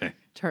Okay.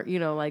 like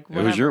It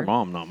whatever. was your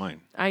mom, not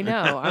mine. I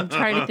know. I'm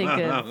trying to think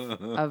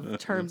of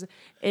terms,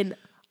 and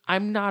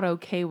I'm not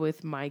okay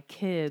with my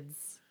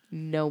kids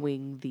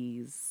knowing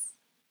these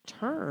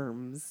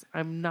terms.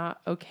 I'm not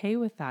okay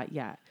with that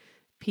yet.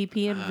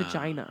 PP and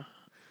vagina.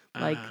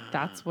 Like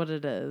that's what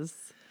it is.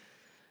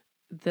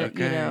 That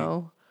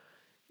Okay.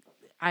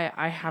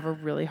 I have a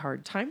really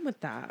hard time with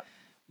that.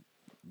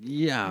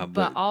 Yeah, But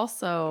but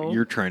also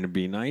you're trying to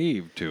be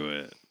naive to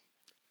it.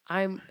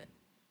 I'm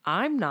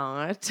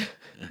not.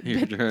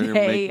 You're But trying to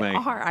they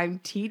make are. I'm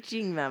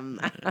teaching them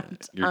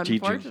that, You're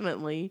teaching.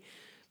 unfortunately.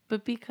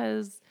 But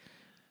because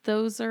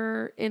those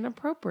are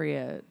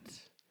inappropriate.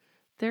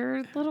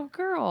 They're little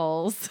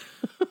girls.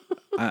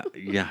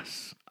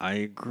 Yes, I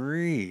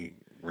agree,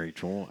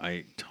 Rachel.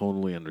 I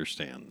totally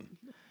understand.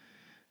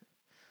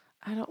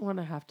 I don't want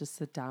to have to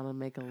sit down and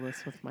make a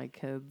list with my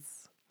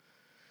kids.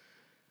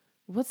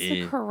 What's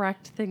the If,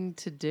 correct thing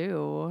to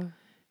do?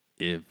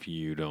 if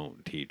you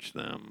don't teach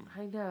them,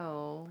 I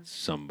know.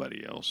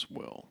 somebody else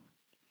will.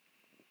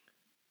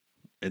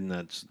 And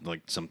that's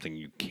like something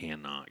you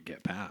cannot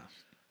get past.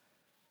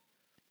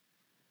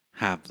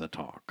 Have the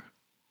talk.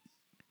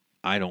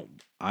 I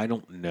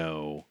don't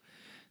know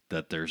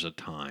that there's a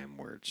time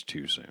where it's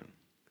too soon.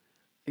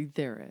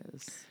 There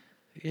is.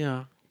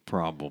 Yeah,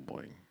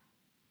 probably.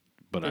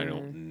 But I There.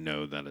 don't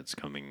know that it's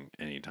coming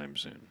anytime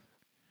soon.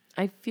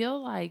 I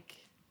feel like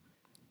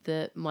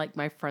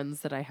my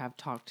friends that I have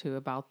talked to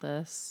about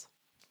this,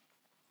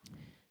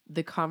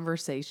 the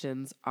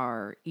conversations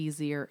are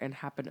easier and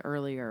happen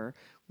earlier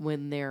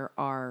when there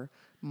are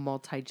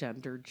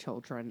multi-gendered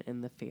children in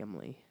the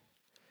family.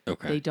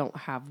 Okay. They don't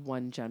have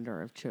one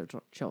gender of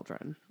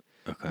children.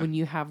 Okay. When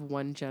you have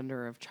one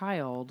gender of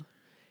child,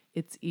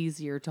 it's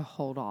easier to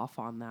hold off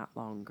on that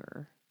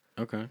longer.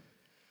 Okay.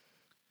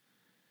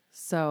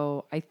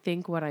 So I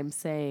think what I'm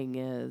saying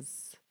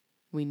is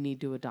we need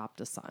to adopt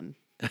a son.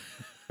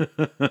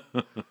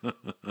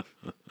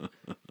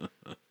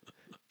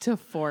 To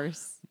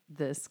force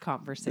this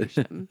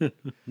conversation.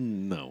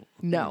 No.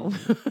 No.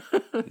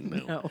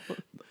 No.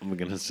 I'm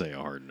going to say a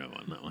hard no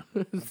on that one.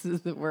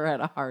 We're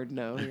at a hard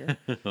no here.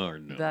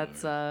 Hard no.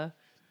 That's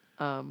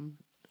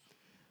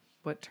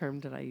what term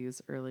did I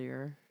use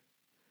earlier?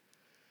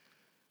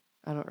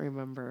 I don't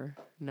remember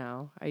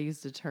now. I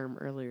used a term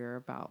earlier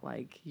about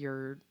like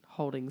you're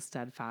holding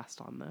steadfast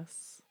on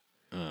this.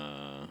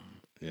 Yeah,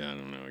 I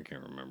don't know. I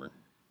can't remember.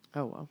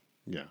 Oh well.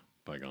 Yeah,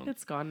 bygone.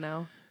 It's gone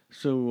now.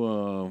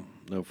 So,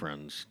 no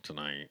friends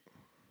tonight.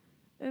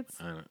 It's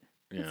Yeah.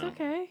 It's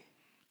okay.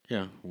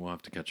 Yeah, we'll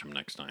have to catch them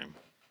next time.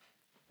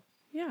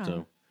 Yeah.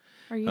 So,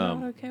 are you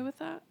not okay with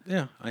that?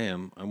 yeah, I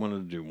am. I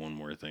wanted to do one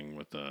more thing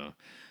with the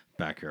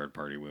backyard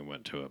party. We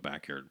went to a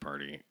backyard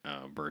party,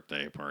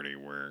 birthday party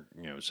where,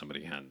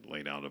 somebody had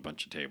laid out a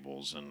bunch of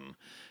tables and,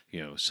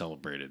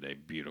 celebrated a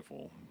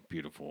beautiful,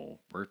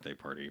 beautiful birthday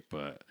party.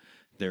 But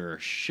there are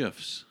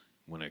shifts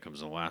when it comes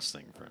to the last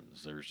thing,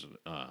 friends. There's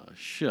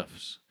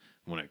shifts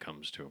when it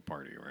comes to a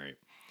party, right?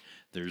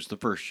 There's the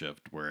first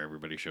shift where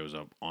everybody shows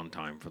up on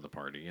time for the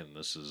party, and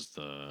this is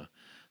the,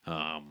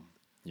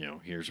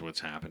 here's what's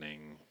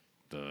happening,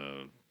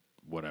 the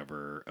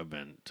whatever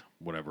event,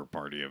 whatever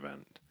party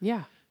event.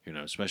 Yeah.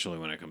 Especially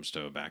when it comes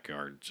to a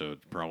backyard. So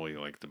it's probably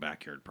like the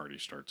backyard party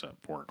starts at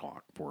 4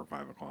 or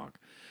 5 o'clock.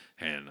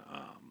 And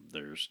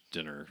there's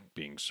dinner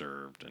being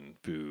served and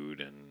food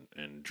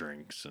and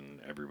drinks, and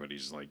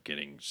everybody's like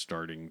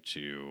starting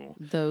to.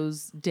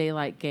 Those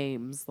daylight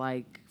games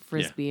like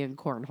Frisbee and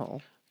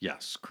Cornhole.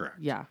 Yes, correct.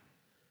 Yeah.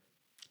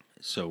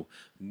 So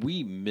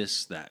we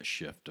missed that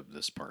shift of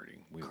this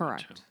party.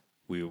 Correct.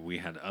 We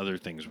had other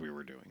things we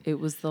were doing. It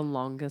was the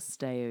longest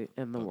day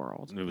in the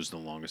world. It was the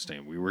longest day.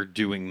 We were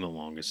doing the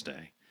longest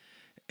day.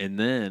 And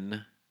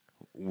then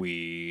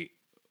we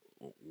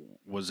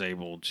was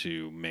able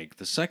to make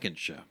the second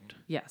shift.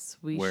 Yes,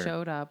 we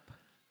showed up.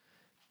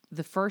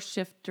 The first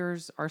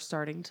shifters are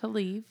starting to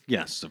leave.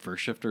 Yes, the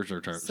first shifters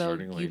are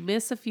starting to leave. So you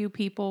miss a few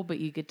people, but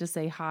you get to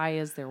say hi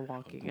as they're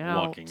walking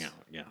out. Walking out,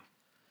 yeah.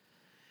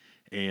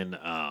 And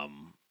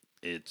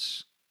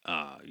it's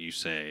you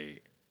say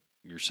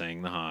you're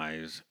saying the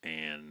highs,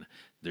 and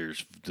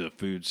there's the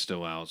food's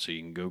still out, so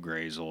you can go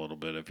graze a little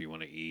bit if you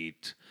want to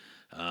eat.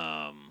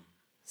 Um,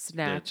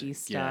 Snacky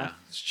yeah, stuff.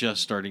 it's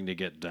just starting to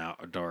get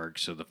dark,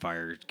 so the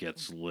fire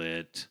gets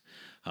lit.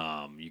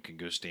 You can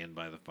go stand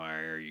by the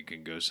fire. You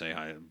can go say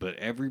hi, but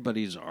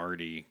everybody's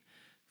already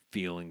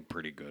feeling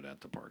pretty good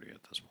at the party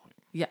at this point.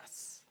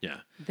 Yes.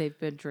 Yeah, They've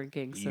been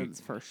drinking since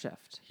first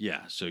shift.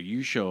 yeah. So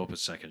you show up a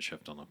second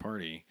shift on the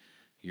party,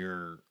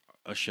 you're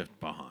a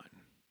shift behind.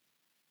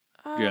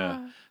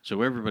 Yeah.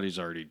 So everybody's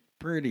already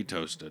pretty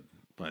toasted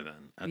by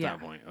then at Yeah. that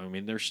point. I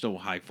mean, they're still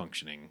high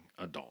functioning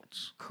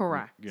adults.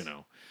 Correct. You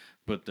know,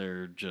 but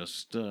they're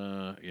just,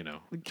 The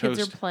kids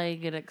are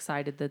playing and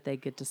excited that they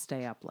get to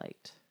stay up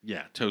late.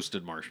 Yeah,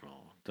 toasted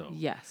marshmallow, though.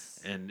 Yes.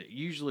 And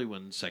usually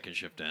when second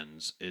shift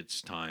ends,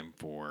 it's time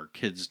for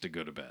kids to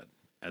go to bed.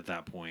 At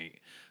that point,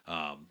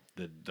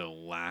 the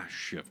last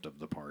shift of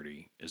the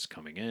party is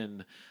coming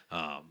in.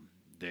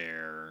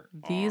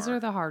 These are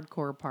the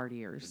hardcore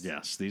partiers.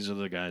 Yes, these are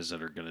the guys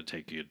that are going to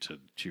take you to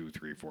 2,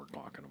 3, 4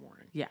 o'clock in the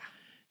morning. Yeah.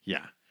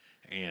 Yeah.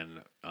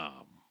 And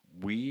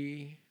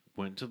we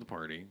went to the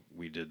party.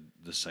 We did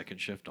the second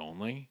shift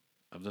only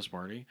of this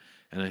party.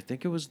 And I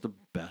think it was the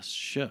best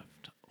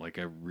shift. Like,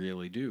 I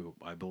really do.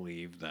 I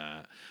believe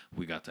that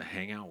we got to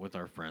hang out with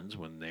our friends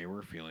when they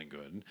were feeling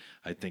good.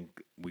 I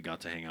think we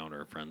got to hang out with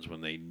our friends when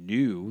they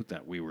knew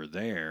that we were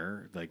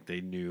there. Like, they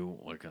knew,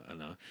 like,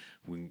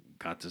 we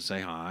got to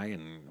say hi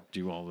and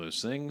do all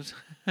those things.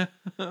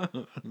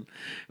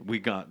 We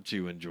got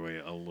to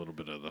enjoy a little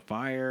bit of the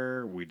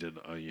fire. We did,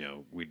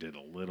 we did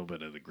a little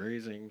bit of the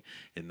grazing.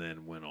 And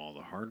then when all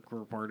the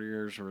hardcore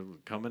partiers were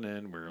coming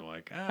in, we were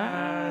like,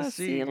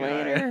 see you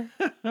later.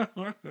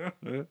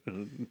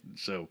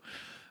 So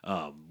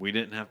we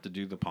didn't have to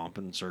do the pomp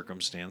and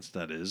circumstance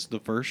that is the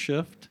first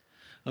shift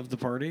of the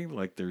party.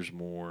 Like, there's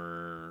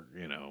more,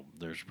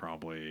 there's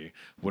probably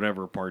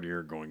whatever party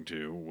you're going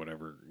to,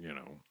 whatever,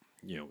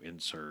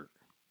 insert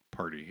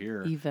party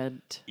here.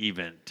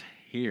 Event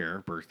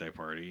here, birthday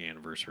party,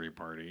 anniversary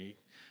party,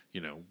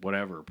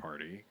 whatever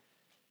party.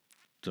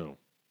 So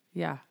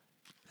yeah,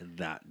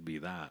 that be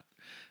that.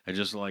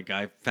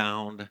 I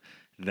found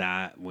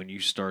that when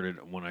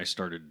I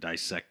started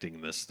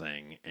dissecting this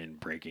thing and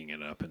breaking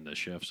it up into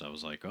shifts, I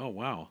was like, oh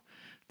wow,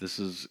 this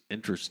is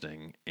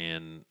interesting,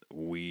 and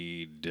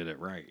we did it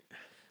right.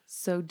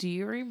 So do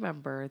you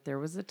remember there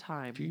was a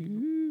time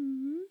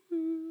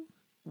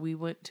we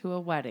went to a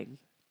wedding?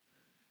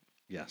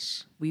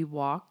 Yes. We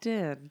walked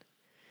in.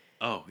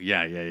 Oh,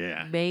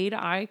 yeah. Made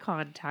eye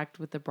contact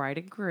with the bride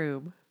and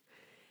groom.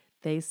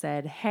 They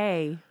said,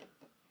 hey,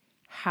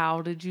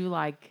 how did you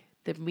like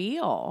the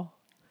meal?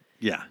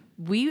 Yeah.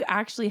 We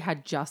actually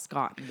had just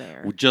gotten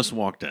there. We just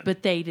walked in.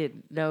 But they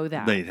didn't know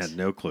that. They had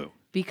no clue.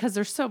 Because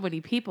there's so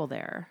many people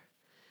there.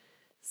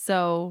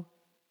 So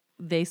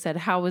they said,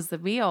 how was the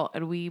meal?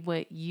 And we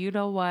went, you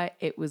know what?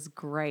 It was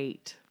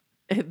great.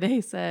 And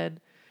they said,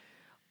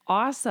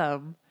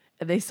 awesome.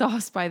 And they saw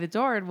us by the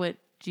door and went,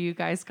 do you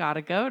guys got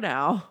to go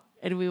now?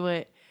 And we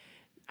went,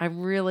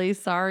 I'm really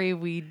sorry,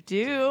 we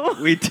do.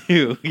 We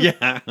do,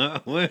 yeah.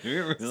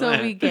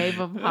 So we gave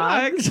them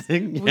hugs.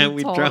 Yeah,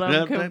 we told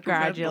them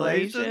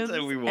congratulations,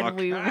 and we walked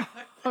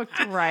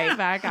right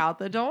back out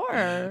the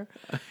door.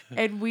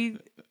 And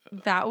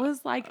that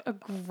was like a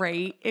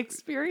great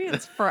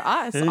experience for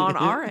us on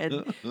our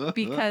end,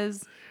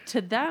 because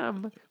to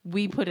them,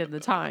 we put in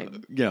the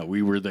time. Yeah,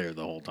 we were there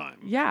the whole time.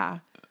 Yeah.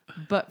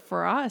 But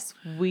for us,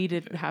 we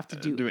didn't have to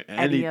do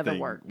any other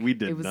work. We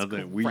did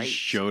nothing. Great. We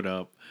showed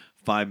up,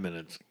 5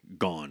 minutes,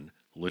 gone.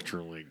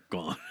 Literally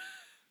gone.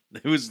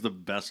 It was the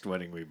best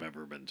wedding we've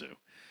ever been to.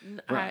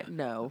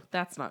 No,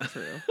 that's not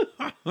true.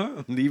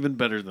 Even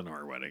better than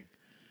our wedding.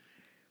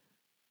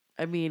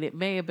 I mean, it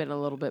may have been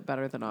a little bit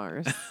better than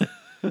ours.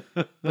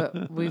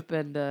 But we've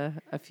been to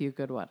a few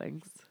good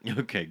weddings.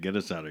 Okay, get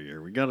us out of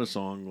here. We got a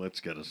song.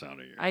 Let's get us out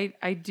of here.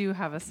 I do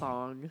have a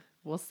song.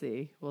 We'll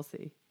see.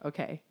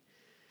 Okay.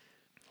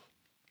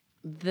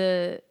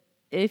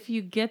 If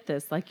you get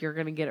this, like, you're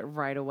going to get it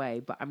right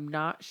away, but I'm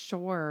not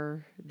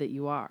sure that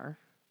you are.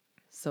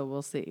 So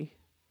we'll see.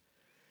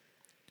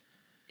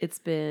 It's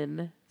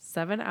been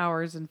 7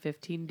 hours and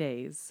 15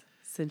 days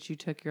since you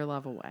took your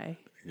love away.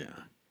 Yeah.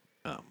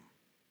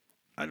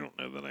 I don't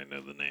know that I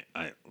know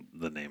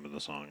the name of the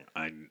song.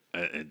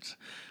 It's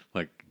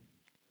like,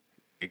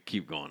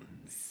 keep going.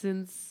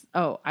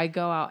 I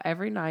go out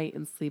every night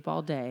and sleep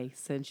all day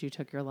since you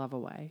took your love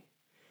away.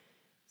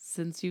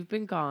 Since you've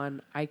been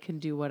gone, I can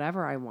do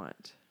whatever I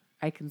want.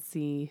 I can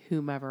see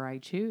whomever I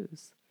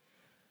choose.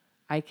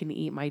 I can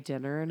eat my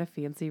dinner in a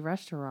fancy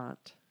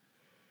restaurant.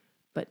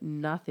 But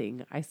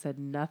nothing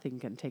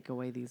can take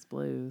away these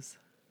blues.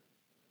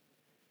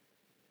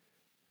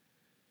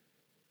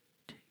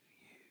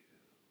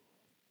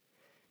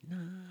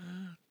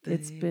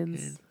 It's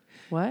been...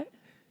 What?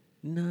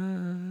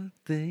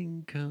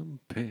 Nothing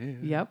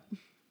compares. Yep.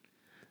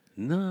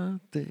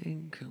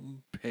 Nothing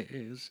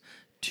compares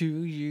to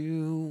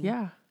you.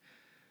 Yeah.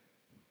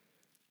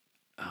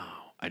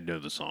 Oh, I know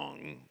the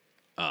song.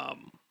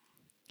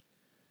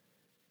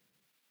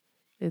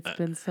 It's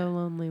been so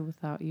lonely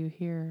without you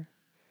here,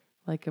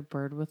 like a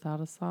bird without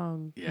a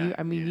song.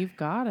 Yeah, You've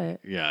got it.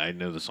 Yeah, I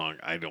know the song.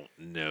 I don't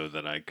know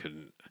that I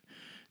could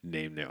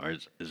name the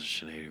artist. Is it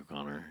Sinead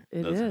O'Connor?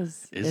 It That's-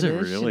 is. Is It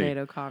it is really? Sinead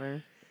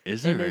O'Connor.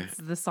 Is it? And Really? it's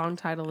the song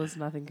title is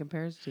Nothing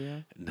Compares to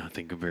You.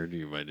 Nothing compared to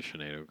you by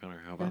Sinead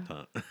O'Connor. How about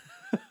that?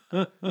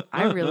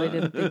 I really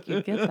didn't think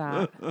you'd get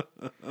that.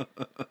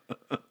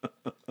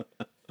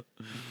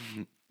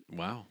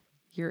 Wow.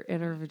 Your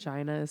inner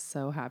vagina is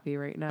so happy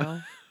right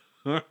now.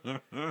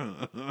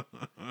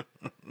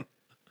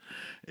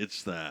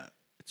 It's that.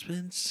 It's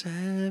been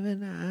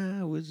 7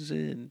 hours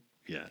in.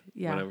 Yeah.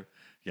 Yeah. Whatever.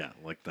 Yeah,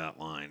 like that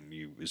line.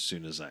 You as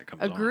soon as that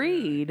comes on.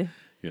 Agreed.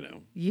 You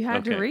know. You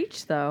had to Okay.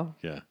 reach, though.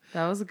 Yeah.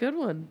 That was a good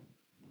one.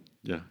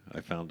 Yeah.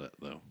 I found it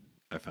though.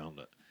 I found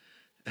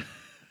it.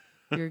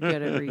 You're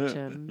good at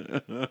reaching.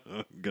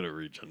 Good at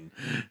reaching.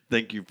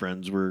 Thank you,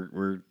 friends.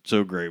 We're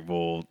so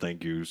grateful.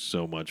 Thank you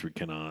so much. We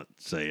cannot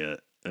say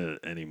it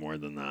any more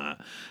than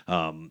that.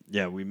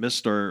 Yeah, we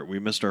missed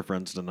our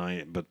friends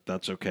tonight, but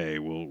that's okay.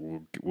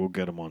 We'll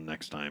get them on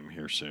next time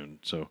here soon.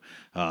 So.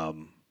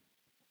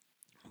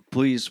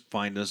 Please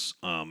find us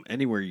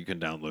anywhere you can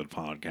download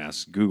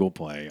podcasts: Google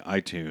Play,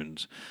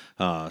 iTunes,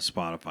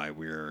 Spotify.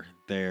 We're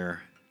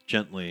there,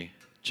 gently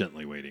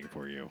waiting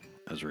for you,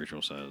 as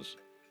Rachel says.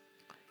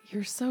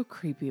 You're so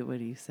creepy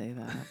when you say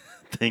that.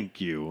 Thank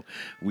you.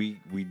 We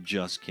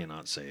just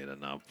cannot say it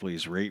enough.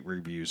 Please rate,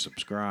 review,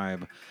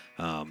 subscribe.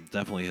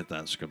 Definitely hit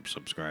that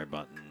subscribe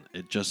button.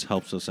 It just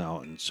helps us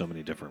out in so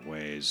many different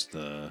ways.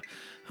 The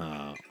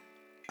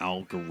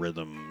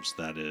algorithms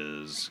that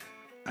is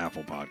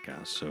Apple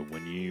Podcasts. So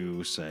when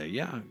you say,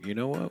 yeah, you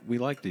know what, we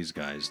like these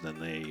guys,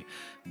 then they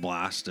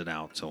blast it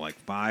out to like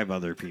 5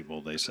 other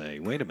people. They say,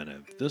 wait a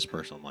minute, if this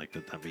person liked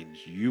it, that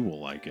means you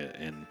will like it.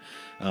 And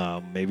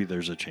maybe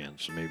there's a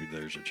chance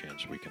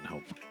we can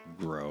help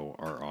grow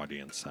our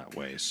audience that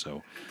way.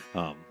 So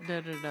No.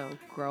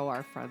 Grow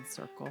our friend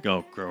circle.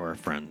 grow our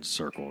friends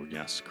circle.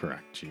 Yes,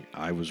 correct.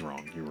 I was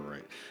wrong. You were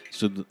right.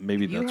 So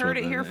maybe You that's heard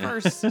what it here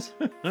first,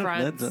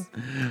 friends.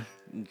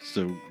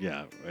 So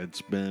yeah,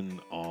 it's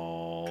been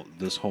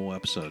this whole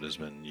episode has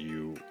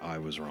been I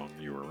was wrong,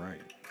 you were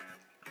right.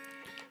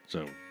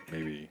 So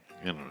maybe,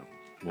 I don't know.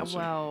 We'll see.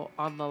 Well,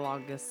 on the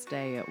longest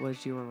day, it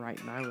was you were right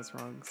and I was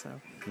wrong. So,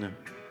 No.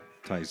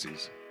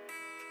 Pisces.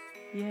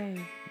 yay.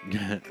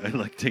 I'd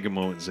like to take a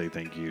moment and say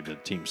thank you to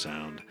Team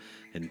Sound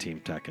and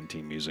Team Tech and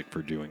Team Music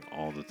for doing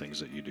all the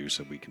things that you do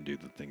so we can do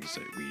the things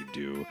that we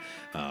do.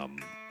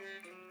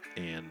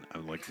 And I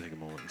would like to take a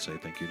moment and say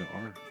thank you to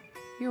R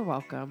You're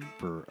welcome.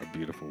 for a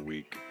beautiful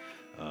week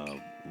of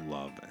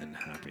love and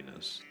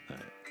happiness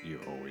that you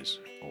always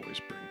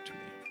bring to me.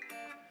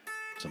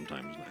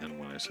 Sometimes, and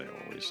when I say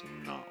always,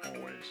 not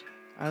always.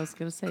 I was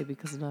going to say,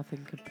 because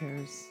nothing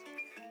compares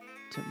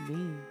to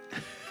me.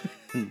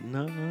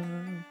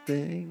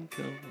 Nothing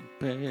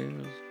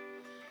compares.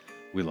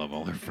 We love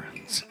all our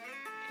friends.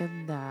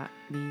 And that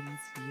means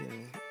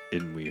you.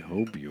 And we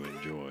hope you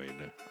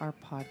enjoyed Our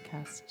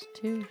podcast,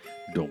 too.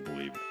 Don't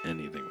Believe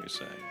Anything We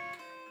Say.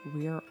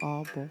 We are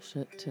all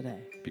bullshit today.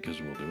 Because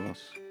we'll do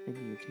us. And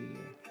you do you.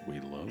 We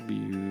love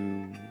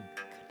you.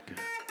 Good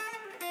night.